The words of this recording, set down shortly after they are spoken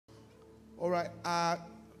All right.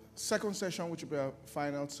 Second session, which will be our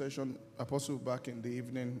final session. Apostle back in the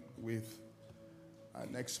evening with our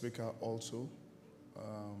next speaker also.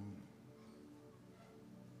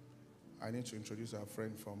 I need to introduce our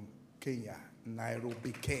friend from Kenya,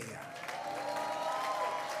 Nairobi, Kenya.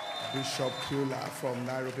 Bishop Kula from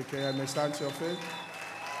Nairobi, Kenya. May stand to your feet.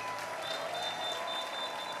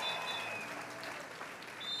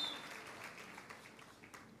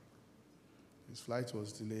 His flight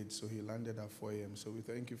was delayed, so he landed at 4 a.m. So we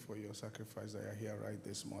thank you for your sacrifice that you're here right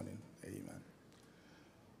this morning. Amen.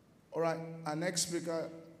 All right, our next speaker,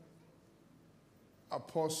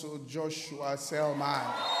 Apostle Joshua Selman.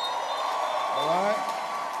 All right?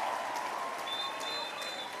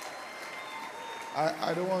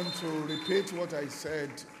 I don't want to repeat what I said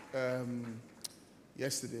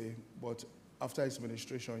yesterday, but after his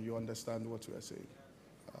ministration, you understand what we are saying.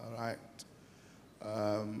 All right?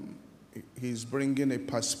 He's bringing a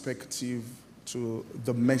perspective to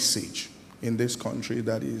the message in this country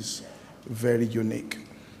that is very unique.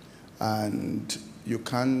 And you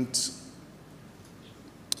can't...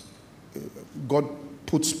 God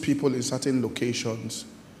puts people in certain locations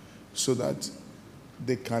so that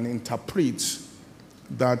they can interpret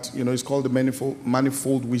that, it's called the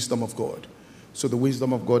manifold wisdom of God. So the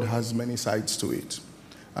wisdom of God has many sides to it.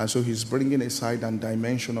 And so he's bringing a side and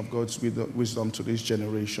dimension of God's wisdom to this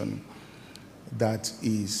generation that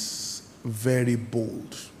is very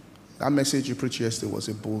bold. That message you preached yesterday was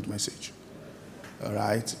a bold message. All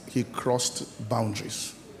right? He crossed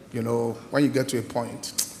boundaries. When you get to a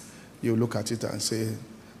point, you look at it and say,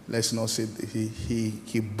 let's not say that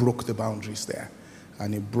he broke the boundaries there.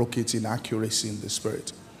 And he broke it in accuracy in the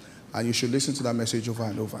spirit. And you should listen to that message over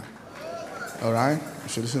and over. All right? You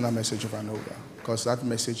should listen to that message over and over. Because that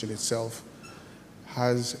message in itself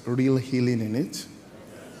has real healing in it.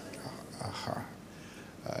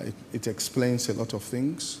 It explains a lot of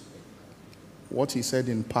things. What he said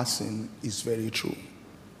in passing is very true.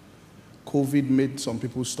 COVID made some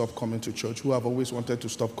people stop coming to church who have always wanted to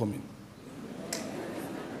stop coming.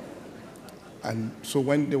 And so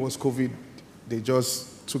when there was COVID, they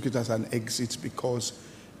just took it as an exit because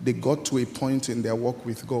they got to a point in their walk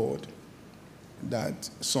with God that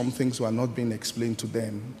some things were not being explained to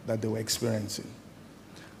them that they were experiencing.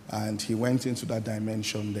 And he went into that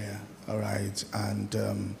dimension there, all right,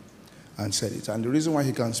 and said it. And the reason why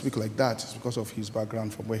he can speak like that is because of his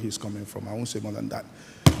background from where he's coming from. I won't say more than that.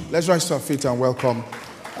 Let's rise to our feet and welcome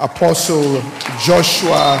Apostle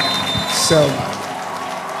Joshua Selman.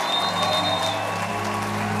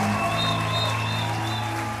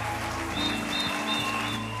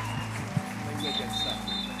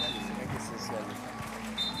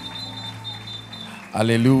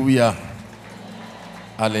 Hallelujah.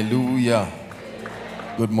 Hallelujah.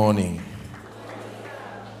 Good morning.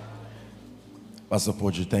 Pastor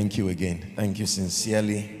Poju, thank you again. Thank you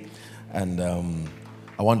sincerely. And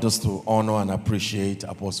I want us to honor and appreciate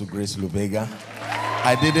Apostle Grace Lubega.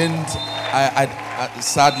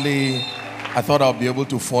 Sadly, I thought I'll be able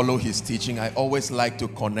to follow his teaching. I always like to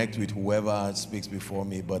connect with whoever speaks before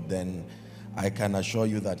me, but then I can assure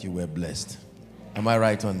you that you were blessed. Am I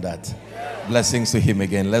right on that? Blessings to him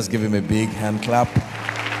again. Let's give him a big hand clap.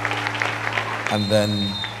 And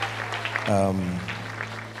then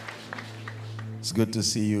it's good to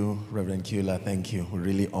see you, Reverend Kula. Thank you. We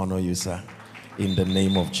really honor you, sir, in the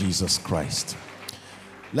name of Jesus Christ.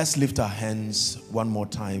 Let's lift our hands one more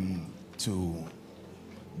time to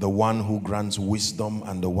the one who grants wisdom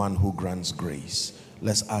and the one who grants grace.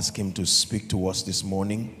 Let's ask him to speak to us this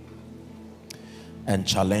morning and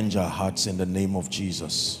challenge our hearts in the name of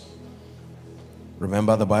Jesus.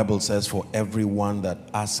 Remember, the Bible says, for everyone that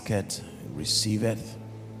asketh, receiveth.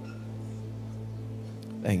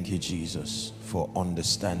 Thank you, Jesus, for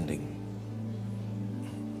understanding.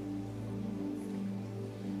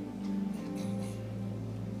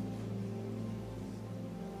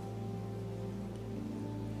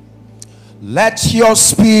 Let your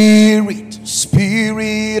spirit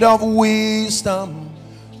of wisdom,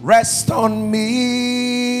 rest on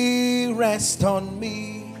me, rest on me.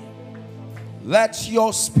 Let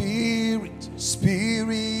your spirit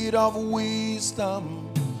of wisdom,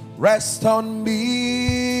 rest on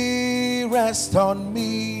me, rest on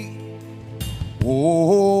me.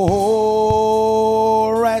 Oh,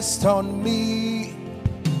 rest on me.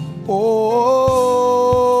 Oh,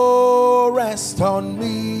 rest on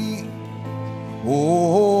me.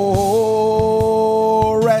 Oh,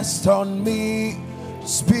 rest on me.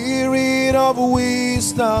 Spirit of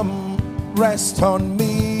wisdom, rest on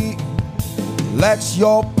me. Let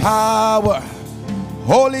your power,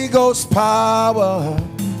 Holy Ghost power,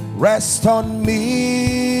 rest on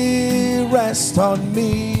me, rest on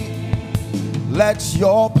me. Let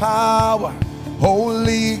your power,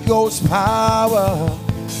 Holy Ghost power,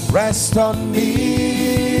 rest on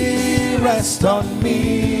me, rest on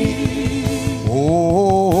me.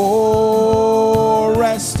 Oh,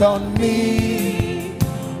 rest on me.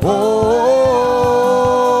 Oh,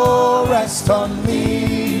 rest on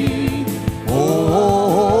me.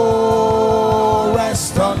 Oh,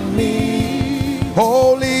 rest on me.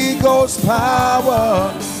 Holy Ghost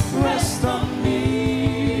power, rest on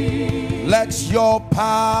me. Let your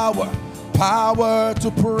power, power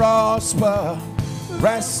to prosper,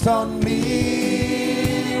 rest on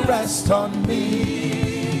me, rest on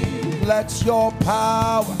me. Let your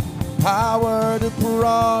power, power to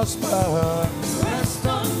prosper, rest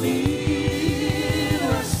on me,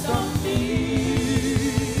 rest on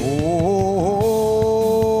me.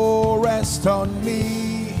 Oh, rest on me.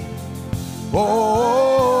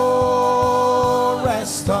 Oh,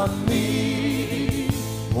 rest on me.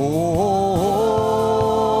 Oh,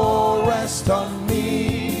 rest on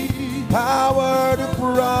me. Power to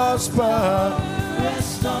prosper,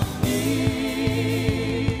 rest on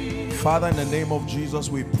me. Father, in the name of Jesus,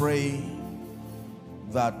 we pray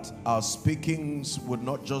that our speakings would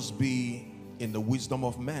not just be in the wisdom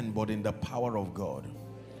of men, but in the power of God.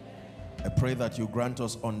 I pray that you grant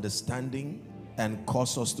us understanding and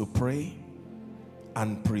cause us to pray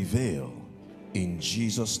and prevail. In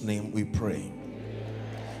Jesus' name we pray.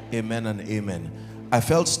 Amen and amen. I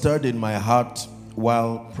felt stirred in my heart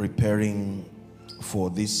while preparing for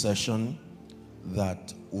this session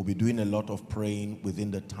that we'll be doing a lot of praying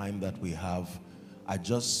within the time that we have. I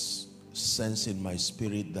just sense in my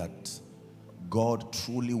spirit that God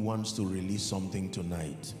truly wants to release something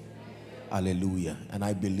tonight. Hallelujah. And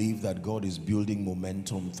I believe that God is building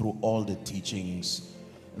momentum through all the teachings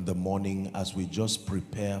in the morning as we just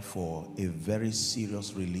prepare for a very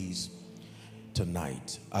serious release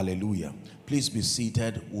tonight. Hallelujah. Please be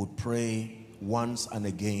seated. We'll pray once and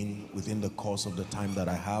again within the course of the time that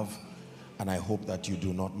I have, and I hope that you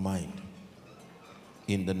do not mind.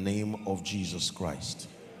 In the name of Jesus Christ.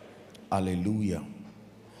 Hallelujah.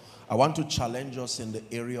 I want to challenge us in the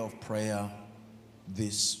area of prayer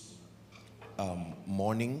this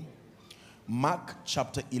morning. Mark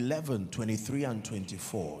chapter 11, 23 and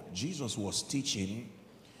 24. Jesus was teaching.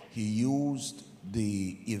 He used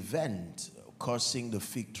the event cursing the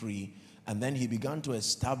fig tree, and then he began to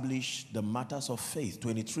establish the matters of faith.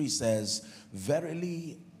 23 says,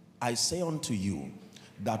 verily I say unto you,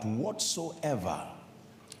 that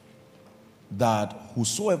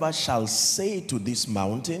whosoever shall say to this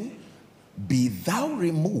mountain, be thou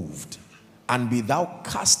removed, and be thou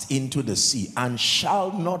cast into the sea, and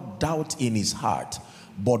shall not doubt in his heart,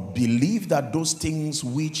 but believe that those things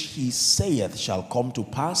which he saith shall come to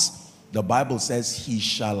pass, the Bible says he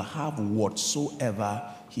shall have whatsoever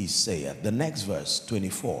he saith. The next verse,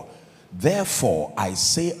 24. Therefore I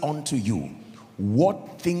say unto you,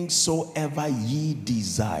 what things soever ye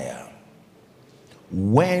desire,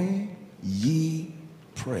 when ye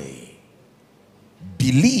pray,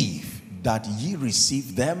 believe that ye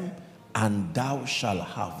receive them, and thou shalt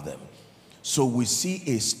have them. So we see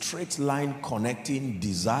a straight line connecting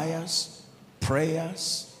desires,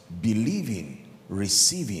 prayers, believing,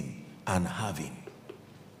 receiving, and having.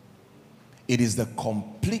 It is the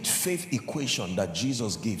complete faith equation that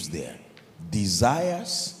Jesus gives there.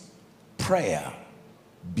 Desires, prayer,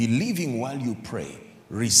 believing while you pray,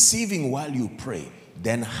 receiving while you pray,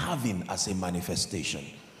 then having as a manifestation.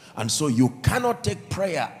 And so you cannot take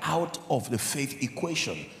prayer out of the faith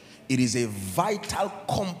equation. It is a vital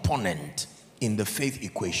component in the faith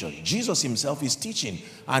equation. Jesus himself is teaching,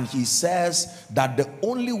 and he says that the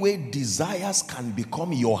only way desires can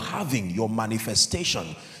become your having, your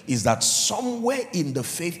manifestation, is that somewhere in the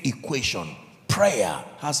faith equation, prayer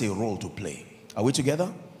has a role to play. Are we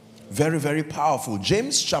together? Very, very powerful.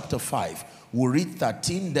 James chapter 5, we'll read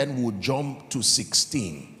 13, then we'll jump to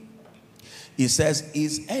 16. He says,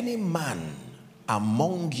 is any man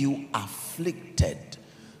among you afflicted?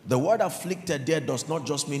 The word afflicted there does not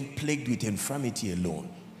just mean plagued with infirmity alone.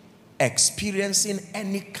 Experiencing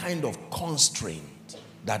any kind of constraint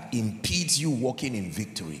that impedes you walking in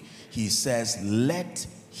victory. He says, let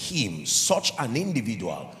him, such an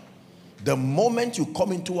individual, the moment you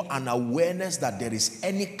come into an awareness that there is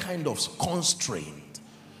any kind of constraint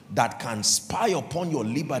that can spy upon your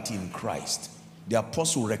liberty in Christ, the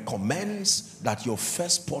apostle recommends that your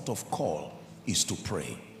first port of call is to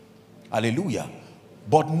pray. Hallelujah.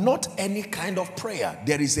 But not any kind of prayer.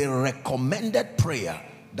 There is a recommended prayer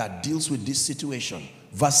that deals with this situation.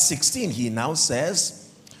 Verse 16, he now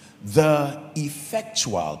says, The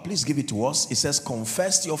effectual, please give it to us. It says,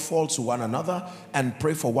 confess your faults to one another and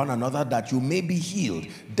pray for one another that you may be healed.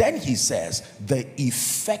 Then he says, the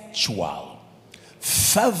effectual,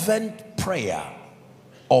 fervent prayer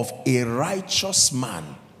of a righteous man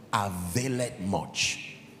availeth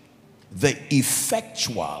much. The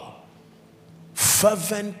effectual,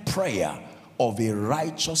 fervent prayer of a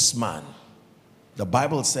righteous man, the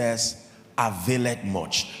Bible says, availeth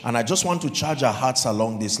much. And I just want to charge our hearts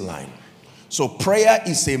along this line. So prayer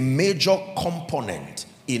is a major component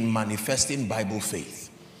in manifesting Bible faith.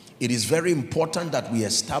 It is very important that we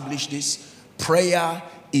establish this. Prayer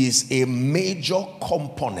is a major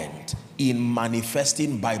component in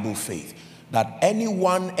manifesting Bible faith. That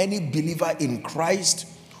anyone, any believer in Christ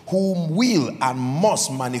who will and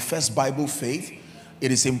must manifest Bible faith,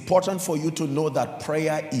 it is important for you to know that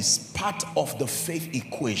prayer is part of the faith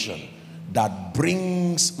equation that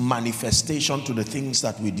brings manifestation to the things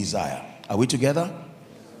that we desire. Are we together?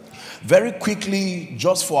 Very quickly,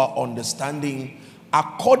 just for our understanding,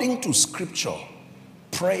 according to scripture,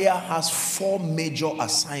 prayer has 4 major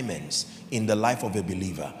assignments in the life of a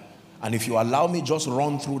believer. And if you allow me, just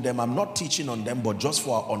run through them. I'm not teaching on them, but just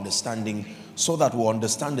for our understanding, so that we'll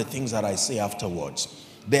understand the things that I say afterwards.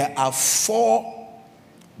 There are 4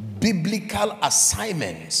 biblical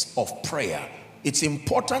assignments of prayer. It's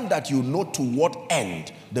important that you know to what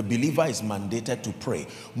end the believer is mandated to pray.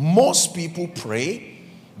 Most people pray,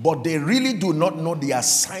 but they really do not know the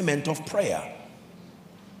assignment of prayer.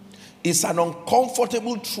 It's an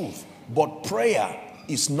uncomfortable truth, but prayer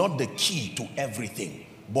is not the key to everything.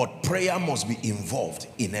 But prayer must be involved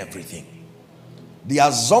in everything. The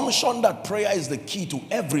assumption that prayer is the key to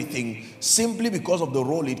everything simply because of the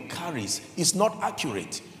role it carries is not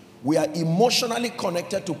accurate. We are emotionally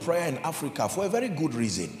connected to prayer in Africa for a very good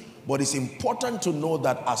reason. But it's important to know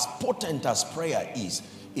that as potent as prayer is,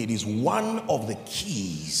 it is one of the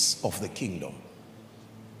keys of the kingdom.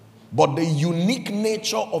 But the unique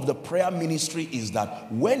nature of the prayer ministry is that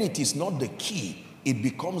when it is not the key, it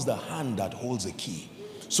becomes the hand that holds the key.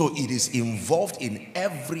 So it is involved in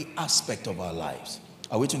every aspect of our lives.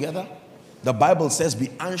 Are we together? The Bible says, be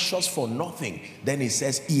anxious for nothing. Then it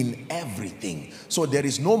says, in everything. So there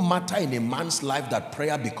is no matter in a man's life that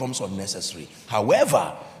prayer becomes unnecessary.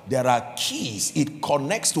 However, there are keys. It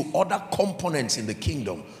connects to other components in the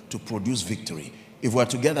kingdom to produce victory. If we're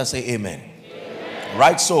together, say amen. Amen.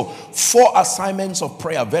 Right? So 4 assignments of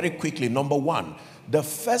prayer very quickly. Number 1. The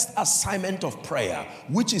first assignment of prayer,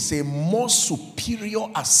 which is a more superior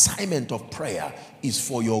assignment of prayer, is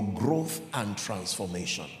for your growth and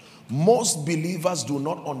transformation. Most believers do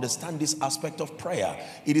not understand this aspect of prayer.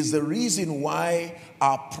 It is the reason why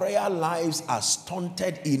our prayer lives are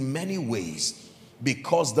stunted in many ways,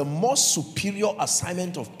 because the most superior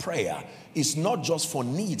assignment of prayer is not just for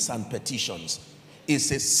needs and petitions.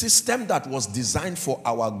 It's a system that was designed for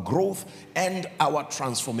our growth and our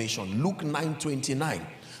transformation. Luke 9:29.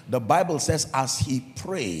 The Bible says, as he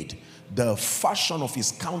prayed, the fashion of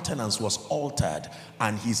his countenance was altered,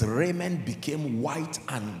 and his raiment became white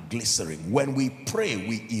and glittering. When we pray,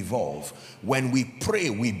 we evolve. When we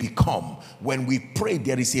pray, we become. When we pray,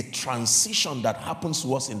 there is a transition that happens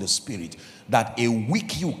to us in the spirit, that a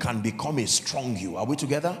weak you can become a strong you. Are we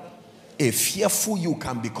together? A fearful you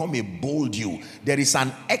can become a bold you. There is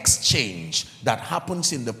an exchange that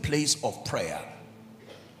happens in the place of prayer.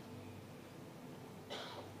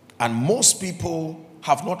 And most people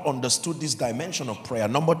have not understood this dimension of prayer.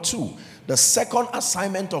 Number 2, the second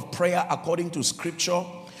assignment of prayer according to scripture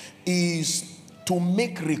is to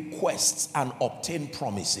make requests and obtain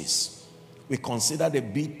promises. We considered a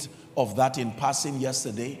bit of that in passing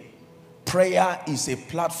yesterday. Prayer is a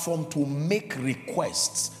platform to make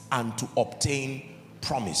requests and to obtain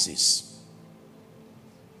promises.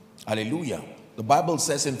 Hallelujah. The Bible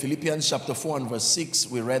says in Philippians chapter 4 and verse 6,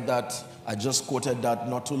 we read that, I just quoted that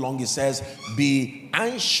not too long. It says, be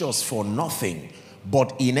anxious for nothing,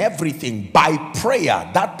 but in everything by prayer,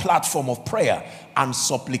 that platform of prayer and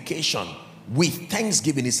supplication with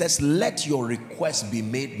thanksgiving. It says, let your requests be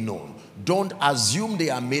made known. Don't assume they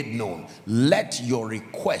are made known. Let your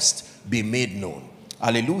request be made known.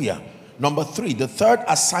 Hallelujah. Number 3, the third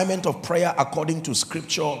assignment of prayer according to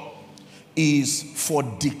scripture is for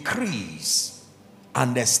decrees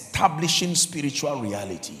and establishing spiritual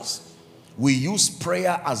realities. We use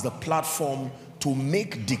prayer as the platform to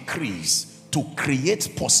make decrees, to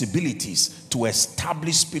create possibilities, to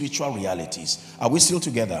establish spiritual realities. Are we still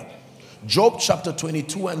together? Job chapter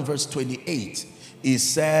 22 and verse 28, it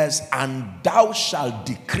says, and thou shalt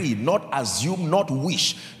decree, not assume, not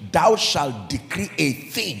wish, thou shalt decree a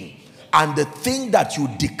thing, And the thing that you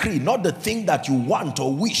decree, not the thing that you want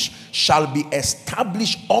or wish, shall be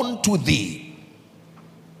established unto thee.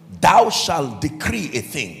 Thou shalt decree a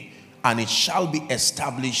thing, and it shall be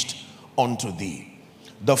established unto thee.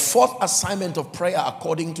 The fourth assignment of prayer,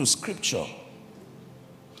 according to scripture,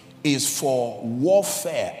 is for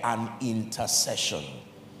warfare and intercession.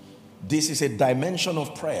 This is a dimension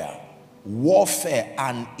of prayer. Warfare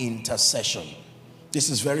and intercession. This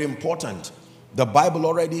is very important. The Bible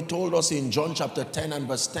already told us in John chapter 10 and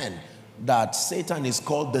verse 10 that Satan is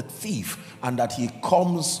called the thief, and that he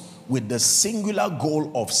comes with the singular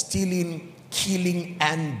goal of stealing, killing,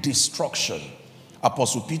 and destruction.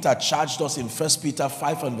 Apostle Peter charged us in 1 Peter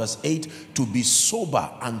 5 and verse 8 to be sober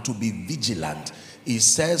and to be vigilant. He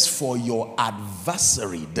says, for your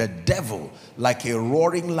adversary, the devil, like a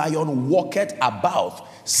roaring lion, walketh about,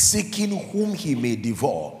 seeking whom he may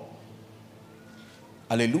devour.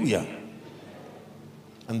 Hallelujah.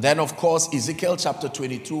 And then, of course, Ezekiel chapter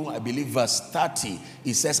 22, I believe verse 30,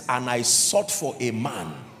 it says, and I sought for a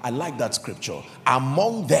man, I like that scripture,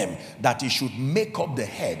 among them that he should make up the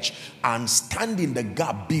hedge and stand in the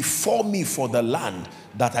gap before me for the land,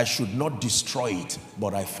 that I should not destroy it,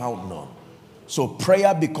 but I found none. So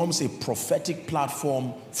prayer becomes a prophetic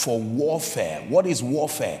platform for warfare. What is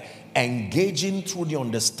warfare? Engaging through the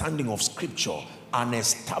understanding of scripture and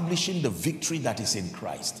establishing the victory that is in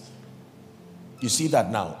Christ. You see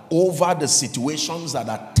that now, over the situations that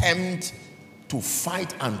attempt to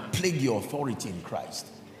fight and plague your authority in Christ.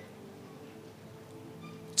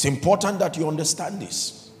 It's important that you understand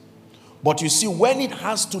this. But you see, when it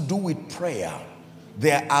has to do with prayer,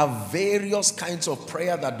 there are various kinds of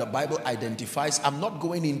prayer that the Bible identifies. I'm not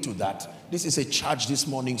going into that. This is a charge this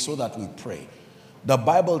morning so that we pray. The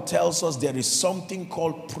Bible tells us there is something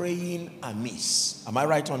called praying amiss. Am I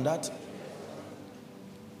right on that?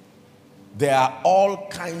 There are all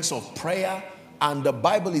kinds of prayer, and the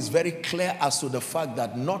Bible is very clear as to the fact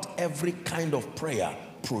that not every kind of prayer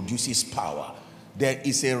produces power. There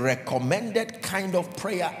is a recommended kind of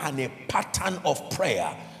prayer and a pattern of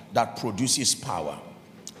prayer that produces power.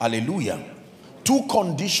 Hallelujah. Two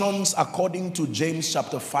conditions according to James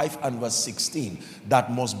chapter 5 and verse 16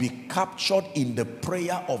 that must be captured in the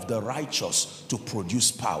prayer of the righteous to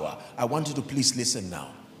produce power. I want you to please listen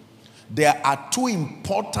now. There are two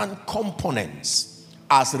important components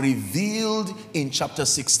as revealed in chapter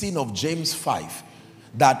 16 of James 5,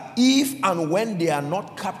 that if and when they are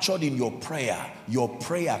not captured in your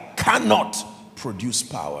prayer cannot produce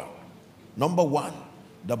power. Number one,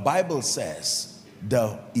 the Bible says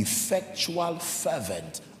the effectual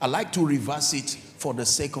fervent. I like to reverse it for the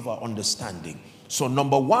sake of our understanding. So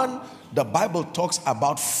number one, the Bible talks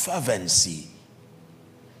about fervency.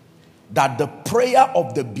 That the prayer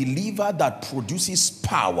of the believer that produces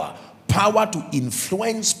power, power to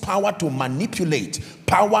influence, power to manipulate,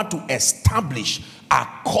 power to establish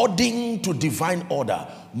according to divine order,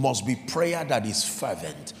 must be prayer that is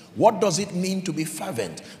fervent. What does it mean to be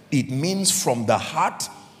fervent? It means from the heart.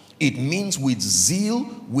 It means with zeal,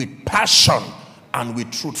 with passion, and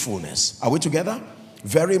with truthfulness. Are we together?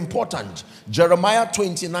 Very important. Jeremiah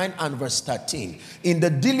 29 and verse 13. In the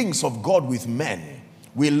dealings of God with men,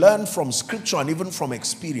 we learn from scripture and even from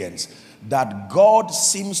experience that God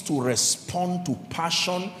seems to respond to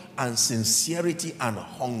passion and sincerity and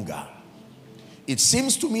hunger. It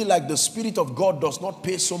seems to me like the Spirit of God does not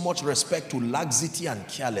pay so much respect to laxity and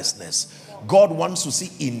carelessness. God wants to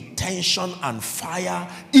see intention and fire.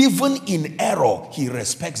 Even in error, he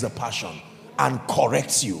respects the passion and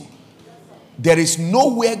corrects you. There is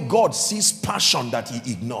nowhere God sees passion that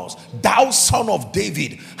he ignores. Thou son of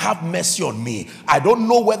David, have mercy on me. I don't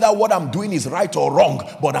know whether what I'm doing is right or wrong,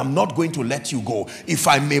 but I'm not going to let you go. If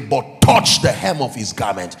I may but touch the hem of his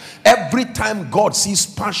garment. Every time God sees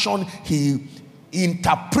passion, he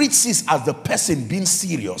interprets it as the person being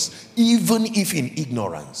serious, even if in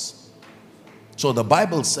ignorance. So the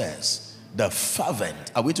Bible says, the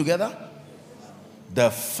fervent, are we together? The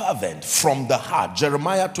fervent from the heart.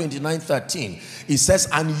 Jeremiah 29:13. It says,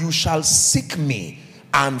 and you shall seek me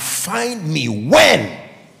and find me when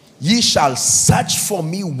ye shall search for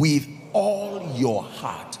me with all your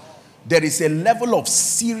heart. There is a level of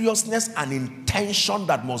seriousness and intention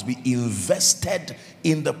that must be invested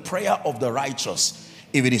in the prayer of the righteous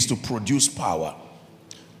if it is to produce power.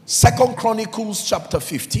 2 Chronicles chapter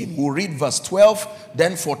 15. We'll read verse 12.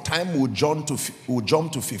 Then for time we'll jump to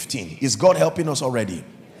 15. Is God helping us already?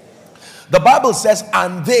 The Bible says,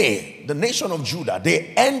 and they, the nation of Judah, they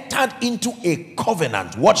entered into a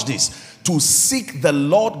covenant. Watch this. To seek the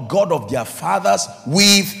Lord God of their fathers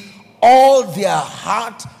with all their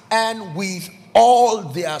heart and with all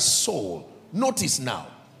their soul. Notice now.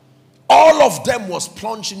 all of them was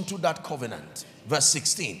plunged into that covenant. Verse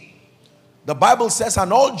 16. The Bible says,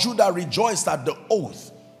 and all Judah rejoiced at the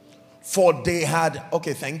oath, for they had,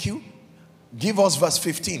 okay, thank you. Give us verse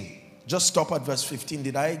 15. Just stop at verse 15.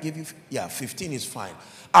 Did I give you? Yeah, 15 is fine.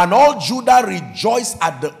 And all Judah rejoiced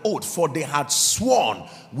at the oath, for they had sworn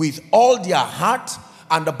with all their heart.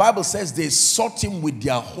 And the Bible says they sought him with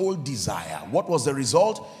their whole desire. What was the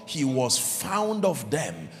result? He was found of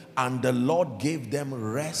them, and the Lord gave them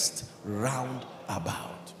rest round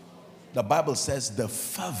about. The Bible says the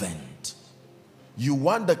fervent. You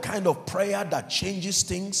want the kind of prayer that changes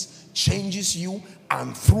things, changes you,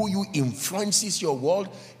 and through you influences your world.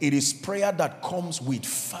 It is prayer that comes with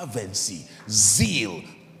fervency, zeal,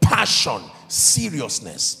 passion,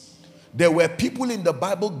 seriousness. There were people in the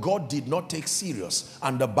Bible God did not take serious,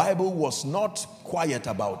 and the Bible was not quiet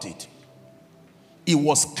about it. It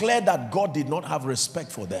was clear that God did not have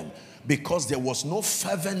respect for them because there was no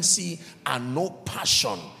fervency and no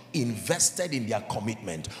passion invested in their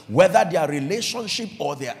commitment, whether their relationship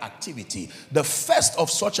or their activity. The first of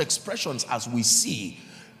such expressions, as we see,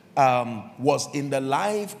 was in the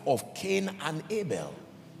life of Cain and Abel.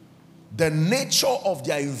 The nature of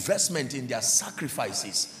their investment in their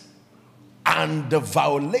sacrifices and the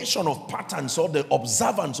violation of patterns or the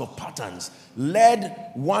observance of patterns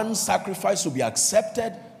led one sacrifice to be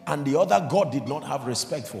accepted and the other God did not have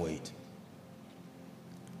respect for it.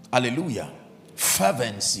 Hallelujah.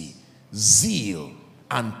 Fervency, zeal,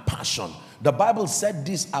 and passion. The Bible said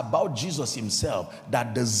this about Jesus himself,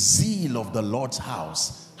 that the zeal of the Lord's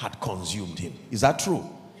house had consumed him. Is that true?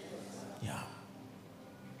 Yeah.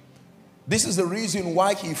 This is the reason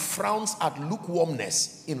why he frowns at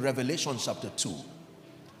lukewarmness in Revelation chapter 2.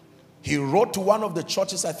 He wrote to one of the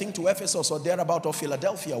churches, I think to Ephesus or thereabout, or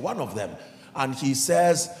Philadelphia, one of them. And he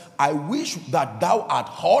says, I wish that thou art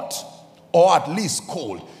hot or at least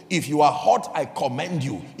cold. If you are hot, I commend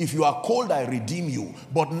you. If you are cold, I redeem you.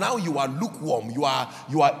 But now you are lukewarm. You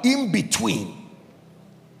are in between.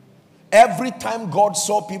 Every time God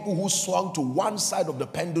saw people who swung to one side of the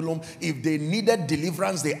pendulum, if they needed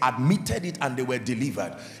deliverance, they admitted it and they were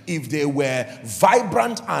delivered. If they were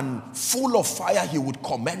vibrant and full of fire, he would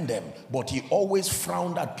commend them. But he always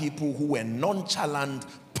frowned at people who were nonchalant,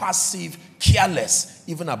 passive, careless,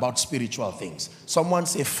 even about spiritual things. Someone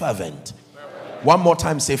say fervent. One more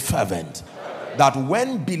time, say fervent. That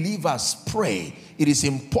when believers pray, it is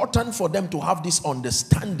important for them to have this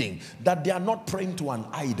understanding that they are not praying to an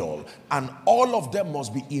idol, and all of them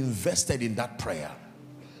must be invested in that prayer.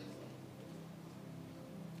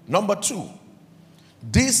 Number two,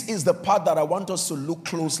 this is the part that I want us to look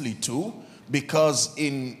closely to, because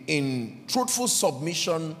in truthful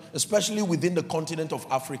submission, especially within the continent of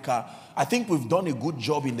Africa, I think we've done a good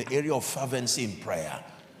job in the area of fervency in prayer.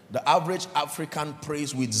 The average African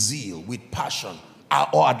prays with zeal, with passion,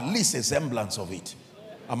 or at least a semblance of it.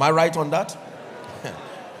 Am I right on that?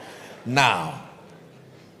 Now,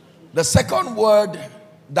 the second word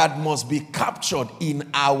that must be captured in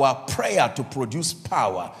our prayer to produce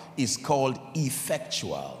power is called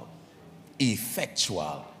effectual.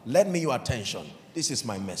 Effectual. Lend me your attention. This is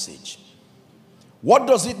my message. What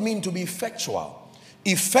does it mean to be effectual?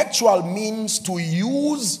 Effectual means to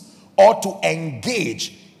use or to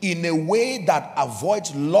engage in a way that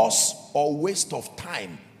avoids loss or waste of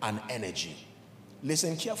time and energy.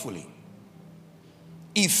 Listen carefully.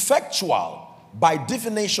 Effectual, by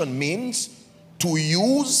definition, means to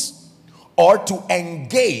use or to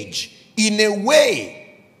engage in a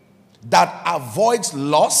way that avoids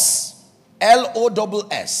loss,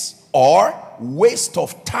 L-O-S-S, or waste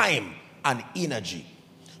of time and energy.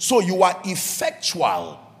 So you are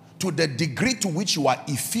effectual to the degree to which you are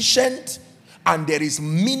efficient, and there is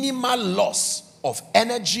minimal loss of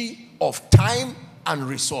energy, of time, and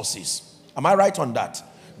resources. Am I right on that?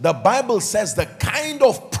 The Bible says the kind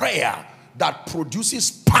of prayer that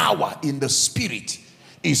produces power in the spirit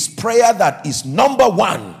is prayer that is, number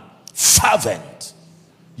one, fervent.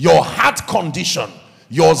 Your heart condition,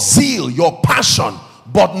 your zeal, your passion.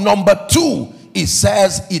 But number two, it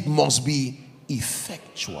says it must be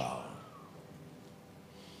effectual.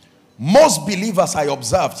 Most believers I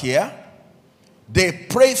observed here, they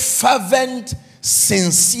pray fervent,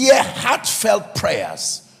 sincere, heartfelt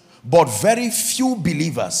prayers, but very few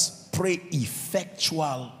believers pray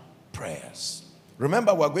effectual prayers.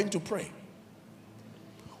 Remember, we're going to pray.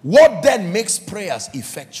 What then makes prayers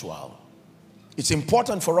effectual? It's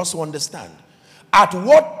important for us to understand. At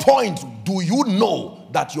what point do you know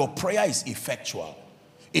that your prayer is effectual?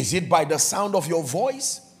 Is it by the sound of your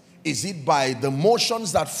voice? Is it by the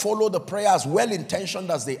motions that follow the prayer, as well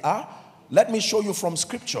intentioned as they are? Let me show you from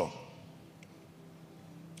scripture.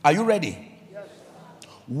 Are you ready? Yes.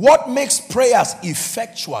 What makes prayers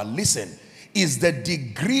effectual, listen, is the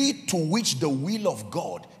degree to which the will of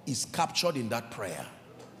God is captured in that prayer.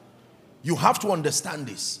 You have to understand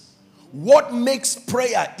this. What makes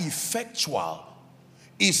prayer effectual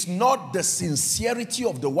is not the sincerity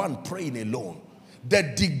of the one praying alone. The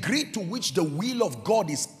degree to which the will of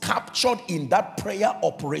God is captured in that prayer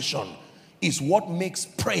operation is what makes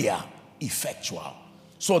prayer effectual.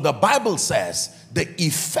 So the Bible says the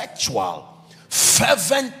effectual,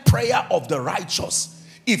 fervent prayer of the righteous,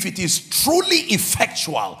 if it is truly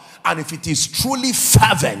effectual and if it is truly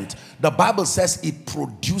fervent, the Bible says it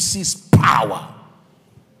produces power.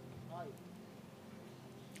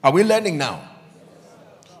 Are we learning now?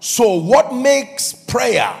 So what makes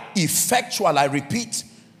prayer effectual, I repeat,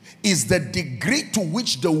 is the degree to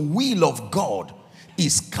which the will of God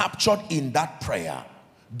is captured in that prayer.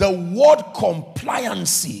 The word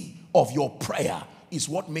compliancy of your prayer is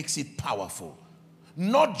what makes it powerful.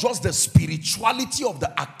 Not just the spirituality of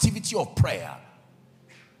the activity of prayer.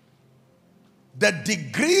 The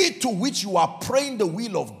degree to which you are praying the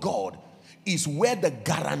will of God is where the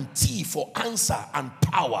guarantee for answer and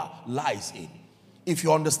power lies in. If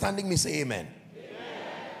you're understanding me, say amen. Amen.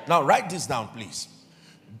 Now write this down, please.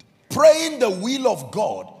 Praying the will of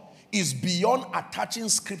God is beyond attaching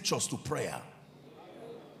scriptures to prayer.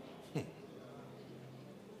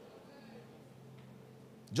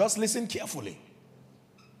 Just listen carefully.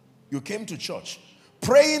 You came to church.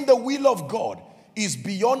 Praying the will of God is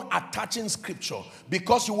beyond attaching scripture,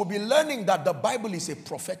 because you will be learning that the Bible is a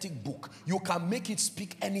prophetic book. You can make it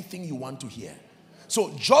speak anything you want to hear.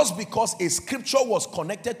 So just because a scripture was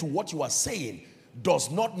connected to what you are saying does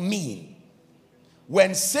not mean.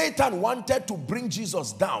 When Satan wanted to bring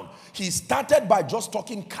Jesus down, he started by just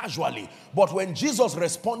talking casually. But when Jesus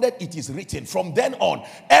responded, it is written. From then on,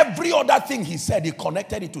 every other thing he said, he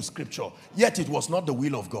connected it to scripture. Yet it was not the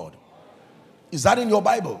will of God. Is that in your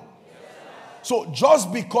Bible? So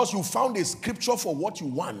just because you found a scripture for what you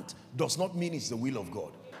want does not mean it's the will of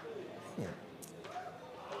God.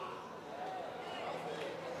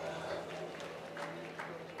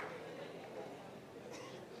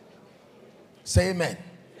 Say amen.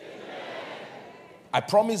 I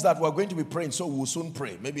promise that we're going to be praying, so we'll soon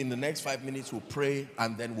pray. Maybe in the next 5 minutes we'll pray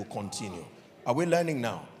and then we'll continue. Are we learning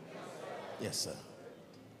now? Yes, sir.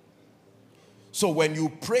 So when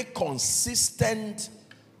you pray consistent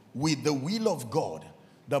with the will of God,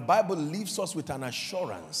 the Bible leaves us with an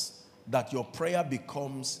assurance that your prayer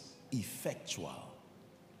becomes effectual.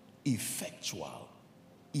 Effectual.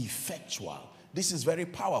 Effectual. This is very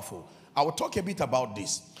powerful. I will talk a bit about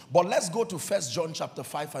this. But let's go to 1 John chapter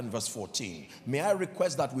 5 and verse 14. May I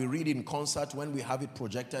request that we read in concert when we have it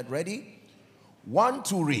projected? Ready? 1,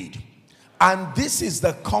 2, read. And this is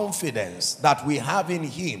the confidence that we have in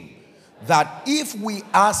him, that if we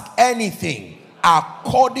ask anything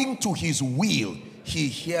according to his will, he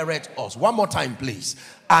heareth us. One more time, please.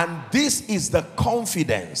 And this is the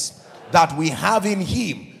confidence that we have in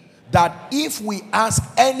him, that if we ask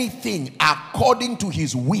anything according to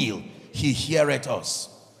his will, he heareth us.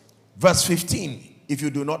 Verse 15, if you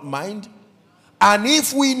do not mind. And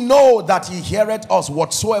if we know that he heareth us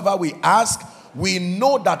whatsoever we ask, we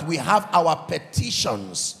know that we have our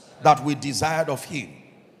petitions that we desired of him.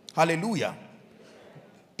 Hallelujah.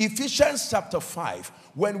 Ephesians chapter 5,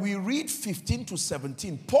 when we read 15 to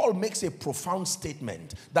 17, Paul makes a profound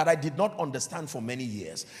statement that I did not understand for many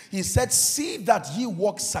years. He said, see that ye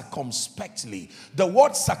walk circumspectly. The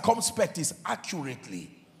word circumspect is accurately.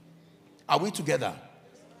 Are we together?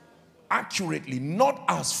 Accurately, not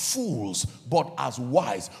as fools, but as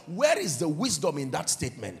wise. Where is the wisdom in that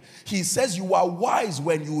statement? He says you are wise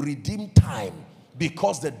when you redeem time,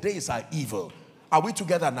 because the days are evil. Are we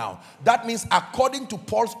together now? That means, according to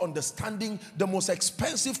Paul's understanding, the most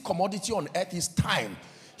expensive commodity on earth is time.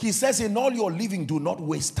 He says in all your living, do not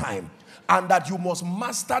waste time. And that you must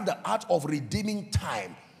master the art of redeeming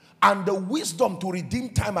time. And the wisdom to redeem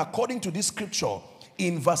time, according to this scripture,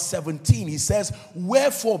 in verse 17, he says,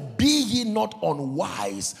 wherefore be ye not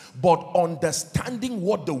unwise, but understanding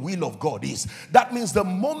what the will of God is. That means the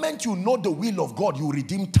moment you know the will of God, you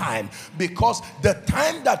redeem time. Because the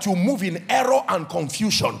time that you move in error and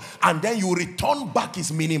confusion and then you return back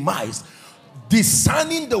is minimized.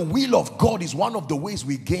 Discerning the will of God is one of the ways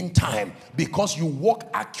we gain time, because you walk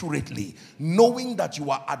accurately, knowing that you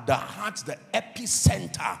are at the heart, the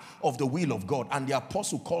epicenter of the will of God. And the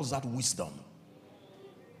apostle calls that wisdom.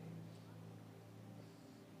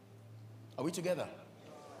 Are we together?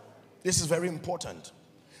 This is very important.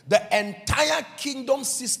 The entire kingdom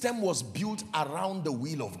system was built around the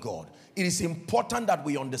will of God. It is important that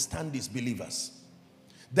we understand this, believers.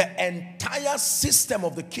 The entire system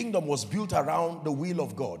of the kingdom was built around the will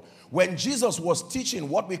of God. When Jesus was teaching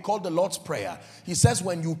what we call the Lord's Prayer, he says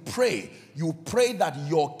when you pray that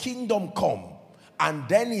your kingdom come. And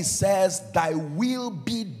then he says, thy will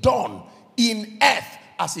be done in earth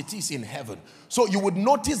as it is in heaven. So you would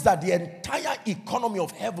notice that the entire economy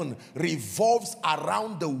of heaven revolves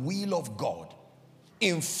around the will of God.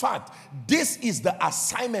 In fact, this is the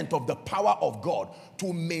assignment of the power of God,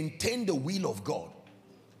 to maintain the will of God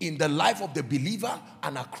in the life of the believer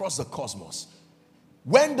and across the cosmos.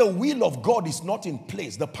 When the will of God is not in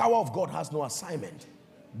place, the power of God has no assignment.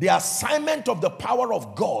 The assignment of the power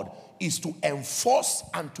of God is to enforce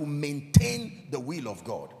and to maintain the will of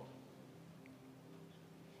God.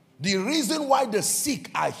 The reason why the sick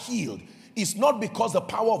are healed is not because the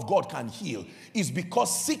power of God can heal. It's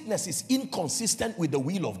because sickness is inconsistent with the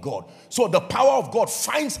will of God. So the power of God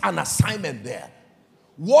finds an assignment there.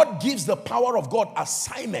 What gives the power of God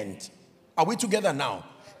assignment, are we together now,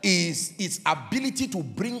 is its ability to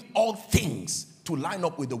bring all things to line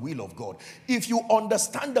up with the will of God. If you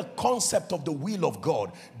understand the concept of the will of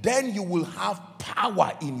God, then you will have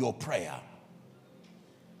power in your prayer.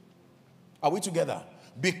 Are we together?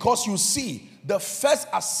 Because you see, the first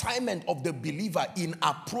assignment of the believer in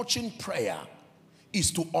approaching prayer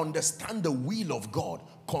is to understand the will of God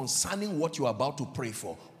concerning what you are about to pray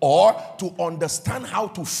for, or to understand how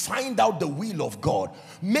to find out the will of God.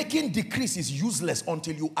 Making decrees is useless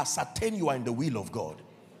until you ascertain you are in the will of God.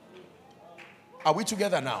 Are we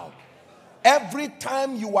together now? Every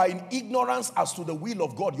time you are in ignorance as to the will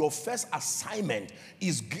of God, your first assignment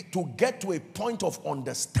is to get to a point of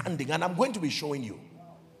understanding, and I'm going to be showing you.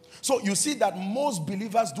 So you see that most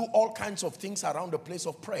believers do all kinds of things around the place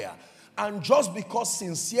of prayer. And just because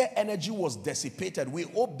sincere energy was dissipated, we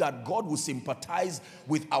hope that God will sympathize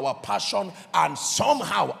with our passion and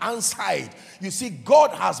somehow answer it. You see,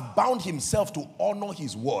 God has bound himself to honor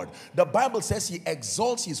his word. The Bible says he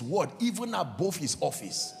exalts his word even above his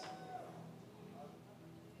office.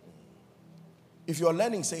 If you're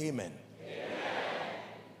learning, say amen. Amen.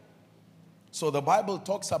 So the Bible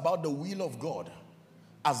talks about the will of God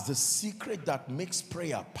as the secret that makes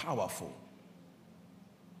prayer powerful.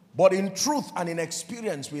 But in truth and in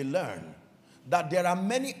experience, we learn that there are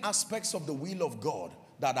many aspects of the will of God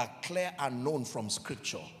that are clear and known from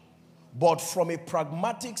Scripture. But from a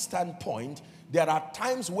pragmatic standpoint, there are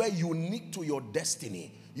times where, unique to your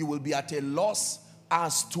destiny, you will be at a loss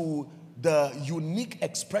as to the unique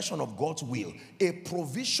expression of God's will. A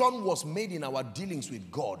provision was made in our dealings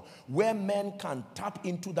with God where men can tap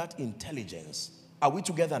into that intelligence. Are we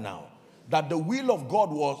together now? That the will of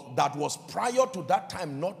God was prior to that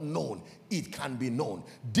time not known, it can be known.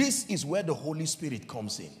 This is where the Holy Spirit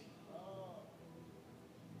comes in.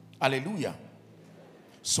 Hallelujah.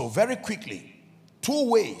 So very quickly, 2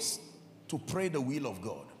 ways to pray the will of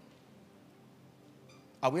God.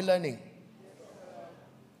 Are we learning?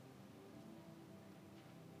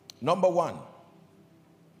 Number 1.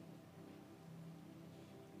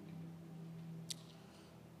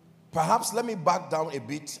 Perhaps let me back down a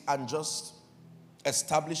bit and just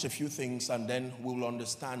establish a few things, and then we'll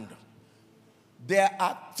understand. There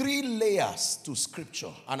are 3 layers to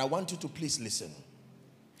Scripture, and I want you to please listen.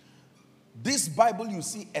 This Bible, you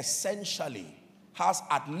see, essentially has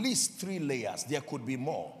at least 3 layers. There could be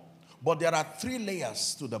more, but there are 3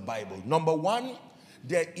 layers to the Bible. Number 1,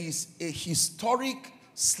 there is a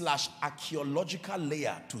historic/archaeological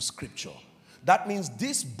layer to Scripture. That means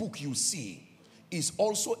this book you see is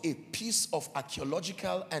also a piece of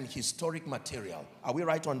archaeological and historic material. Are we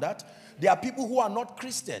right on that? There are people who are not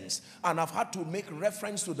Christians and have had to make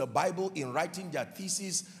reference to the Bible in writing their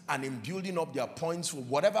thesis and in building up their points for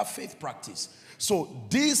whatever faith practice. So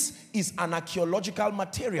this is an archaeological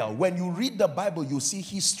material. When you read the Bible, you see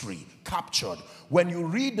history captured. When you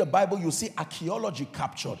read the Bible, you see archaeology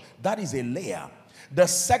captured. That is a layer. The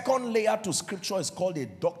second layer to Scripture is called a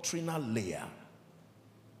doctrinal layer.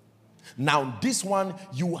 Now, this one,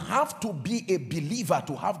 you have to be a believer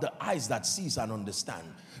to have the eyes that sees and understand.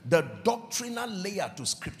 The doctrinal layer to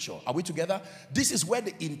Scripture. Are we together? This is where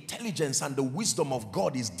the intelligence and the wisdom of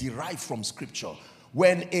God is derived from Scripture.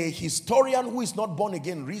 When a historian who is not born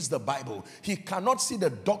again reads the Bible, he cannot see the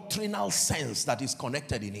doctrinal sense that is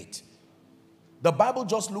connected in it. The Bible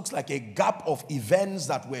just looks like a gap of events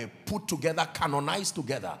that were put together, canonized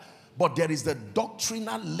together. But there is the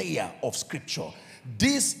doctrinal layer of Scripture.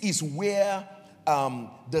 This is where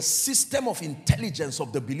the system of intelligence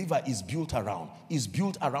of the believer is built around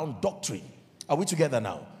doctrine. Are we together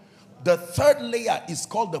now? The third layer is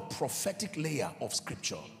called the prophetic layer of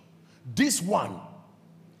Scripture. This one,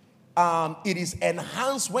 it is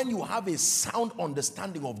enhanced when you have a sound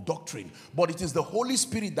understanding of doctrine. But it is the Holy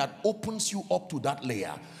Spirit that opens you up to that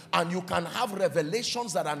layer. And you can have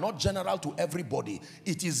revelations that are not general to everybody.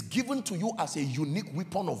 It is given to you as a unique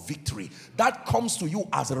weapon of victory. That comes to you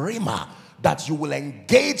as rhema, that you will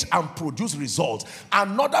engage and produce results.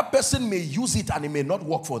 Another person may use it and it may not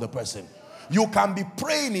work for the person. You can be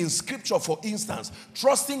praying in scripture, for instance,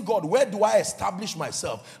 trusting God, where do I establish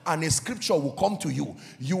myself? And a scripture will come to you.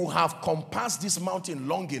 You have compassed this mountain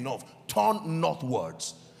long enough. Turn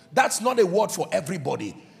northwards. That's not a word for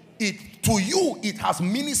everybody. To you, it has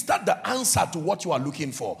ministered the answer to what you are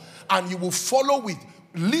looking for. And you will follow with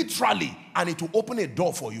literally, and it will open a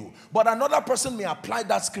door for you. But another person may apply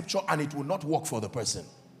that scripture and it will not work for the person.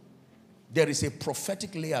 There is a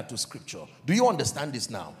prophetic layer to scripture. Do you understand this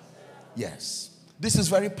now? Yes. This is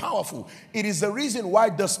very powerful. It is the reason why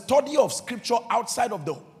the study of scripture outside of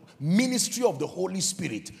the ministry of the Holy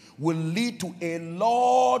Spirit will lead to a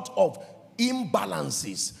lot of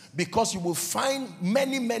imbalances, because you will find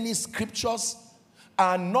many scriptures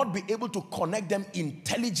and not be able to connect them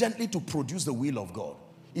intelligently to produce the will of God.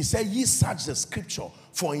 He said, ye search the scripture,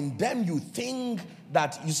 for in them you think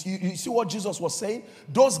that, you see what Jesus was saying?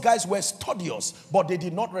 Those guys were studious, but they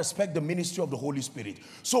did not respect the ministry of the Holy Spirit.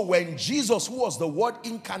 So when Jesus, who was the Word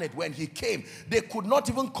incarnate, when he came, they could not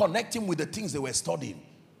even connect him with the things they were studying.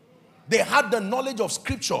 They had the knowledge of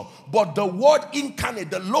scripture, but the Word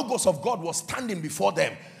incarnate, the Logos of God, was standing before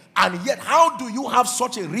them. And yet, how do you have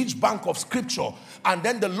such a rich bank of scripture and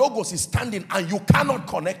then the Logos is standing and you cannot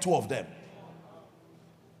connect two of them?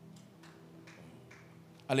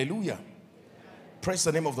 Hallelujah. Praise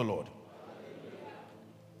the name of the Lord.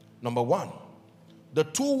 Number one, the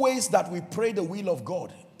two ways that we pray the will of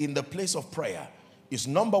God in the place of prayer is,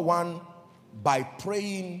 number one, by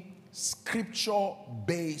praying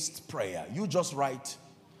scripture-based prayer. You just write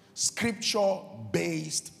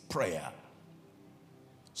scripture-based prayer.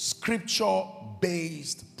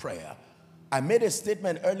 Scripture-based prayer. I made a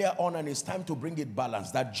statement earlier on, and it's time to bring it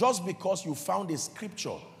balanced, that just because you found a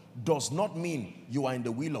scripture does not mean you are in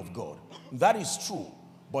the will of God. That is true.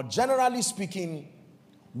 But generally speaking,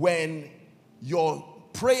 when your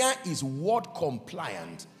prayer is word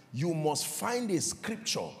compliant, you must find a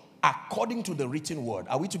scripture according to the written word.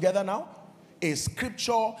 Are we together now? A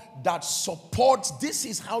scripture that supports. This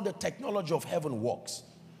is how the technology of heaven works.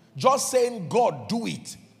 Just saying, God, do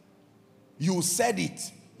it. You said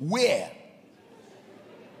it. Where?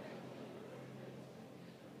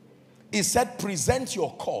 He said, present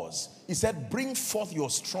your cause. He said, bring forth your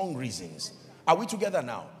strong reasons. Are we together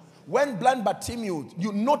now? When blind Bartimaeus,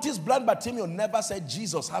 you notice blind Bartimaeus never said,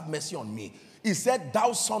 Jesus, have mercy on me. He said,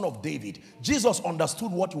 thou son of David. Jesus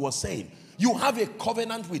understood what he was saying. You have a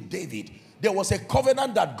covenant with David. There was a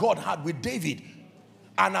covenant that God had with David.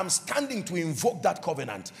 And I'm standing to invoke that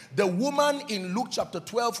covenant. The woman in Luke chapter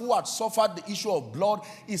 12 who had suffered the issue of blood,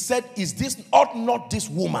 he said, ought not this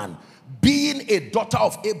woman, being a daughter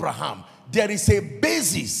of Abraham? There is a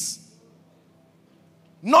basis.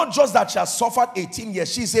 Not just that she has suffered 18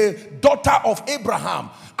 years. She's a daughter of Abraham.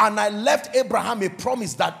 And I left Abraham a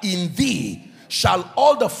promise that in thee shall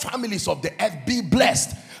all the families of the earth be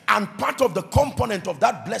blessed. And part of the component of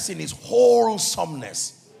that blessing is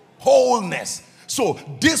wholesomeness. Wholeness. So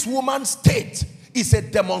this woman's state is a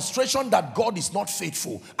demonstration that God is not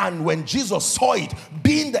faithful. And when Jesus saw it,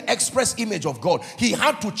 being the express image of God, he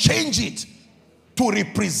had to change it to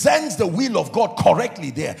represent the will of God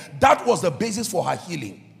correctly there. That was the basis for her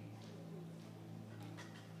healing.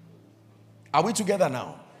 Are we together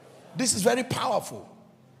now? This is very powerful.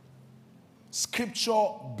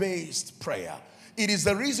 Scripture-based prayer. It is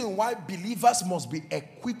the reason why believers must be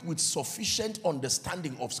equipped with sufficient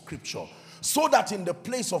understanding of scripture, so that in the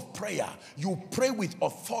place of prayer, you pray with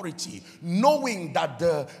authority, knowing that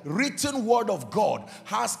the written word of God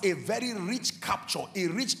has a very rich capture, a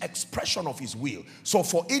rich expression of his will. So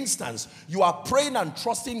for instance, you are praying and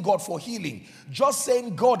trusting God for healing. Just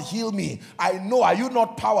saying, God, heal me. I know, are you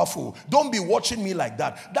not powerful? Don't be watching me like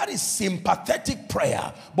that. That is sympathetic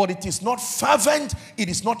prayer, but it is not fervent, it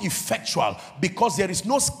is not effectual, because there is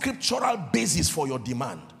no scriptural basis for your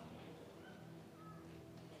demand.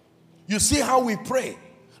 You see how we pray.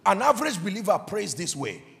 An average believer prays this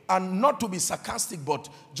way. And not to be sarcastic, but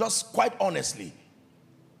just quite honestly.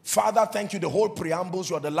 Father, thank you. The whole preambles.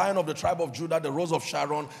 You are the Lion of the tribe of Judah, the Rose of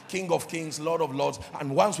Sharon, King of kings, Lord of lords.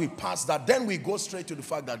 And once we pass that, then we go straight to the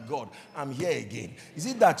fact that, God, I'm here again. Is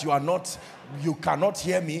it that you cannot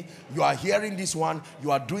hear me? You are hearing this one.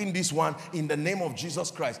 You are doing this one in the name of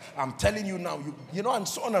Jesus Christ. I'm telling you now, you know, and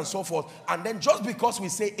so on and so forth. And then just because we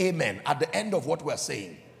say amen at the end of what we're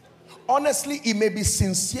saying, Honestly, it may be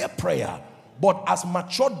sincere prayer, but as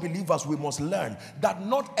matured believers, we must learn that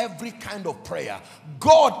not every kind of prayer.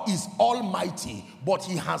 God is almighty, but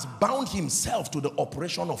he has bound himself to the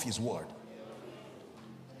operation of his word.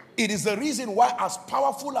 It is the reason why, as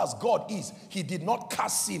powerful as God is, he did not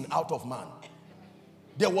cast sin out of man.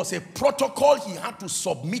 There was a protocol he had to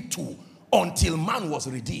submit to until man was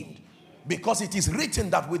redeemed. Because it is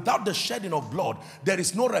written that without the shedding of blood, there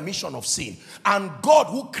is no remission of sin. And God,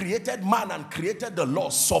 who created man and created the law,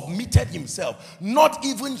 submitted himself. Not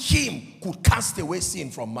even him could cast away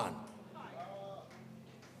sin from man.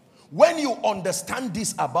 When you understand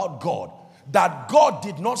this about God, that God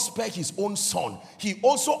did not spare his own son, he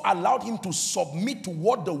also allowed him to submit to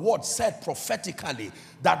what the word said prophetically,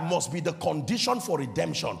 that must be the condition for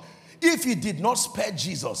redemption. If he did not spare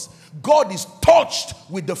Jesus, God is touched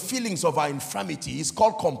with the feelings of our infirmity. It's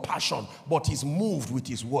called compassion, but he's moved with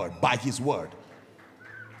his word, by his word.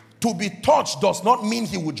 To be touched does not mean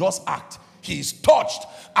he will just act. He is touched.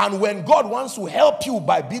 And when God wants to help you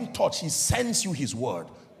by being touched, he sends you his word.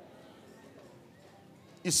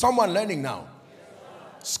 Is someone learning now?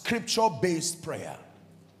 Scripture-based prayer.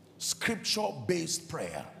 Scripture-based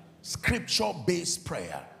prayer. Scripture-based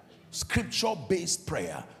prayer. Scripture-based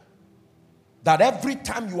prayer. That every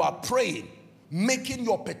time you are praying, making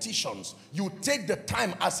your petitions, you take the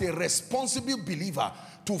time as a responsible believer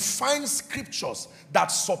to find scriptures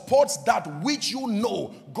that supports that which you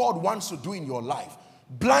know God wants to do in your life.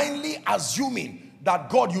 Blindly assuming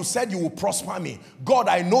that, God, you said you will prosper me. God,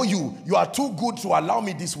 I know you. You are too good to allow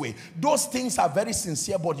me this way. Those things are very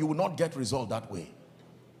sincere, but you will not get result that way.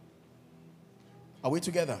 Are we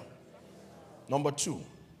together? Number 2.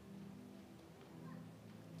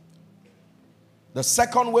 The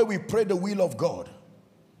second way we pray the will of God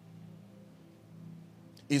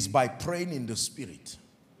is by praying in the Spirit.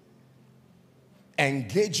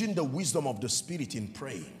 Engaging the wisdom of the Spirit in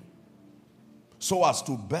praying so as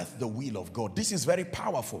to birth the will of God. This is very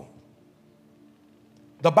powerful.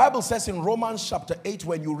 The Bible says in Romans chapter 8,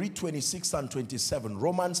 when you read 26 and 27,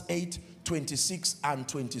 Romans 8, 26 and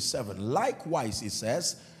 27. Likewise, it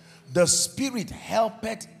says, the Spirit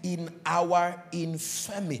helpeth in our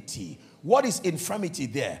infirmity. What is infirmity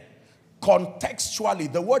there?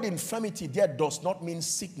 Contextually, the word infirmity there does not mean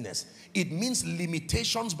sickness. It means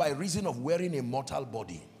limitations by reason of wearing a mortal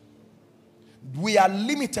body. We are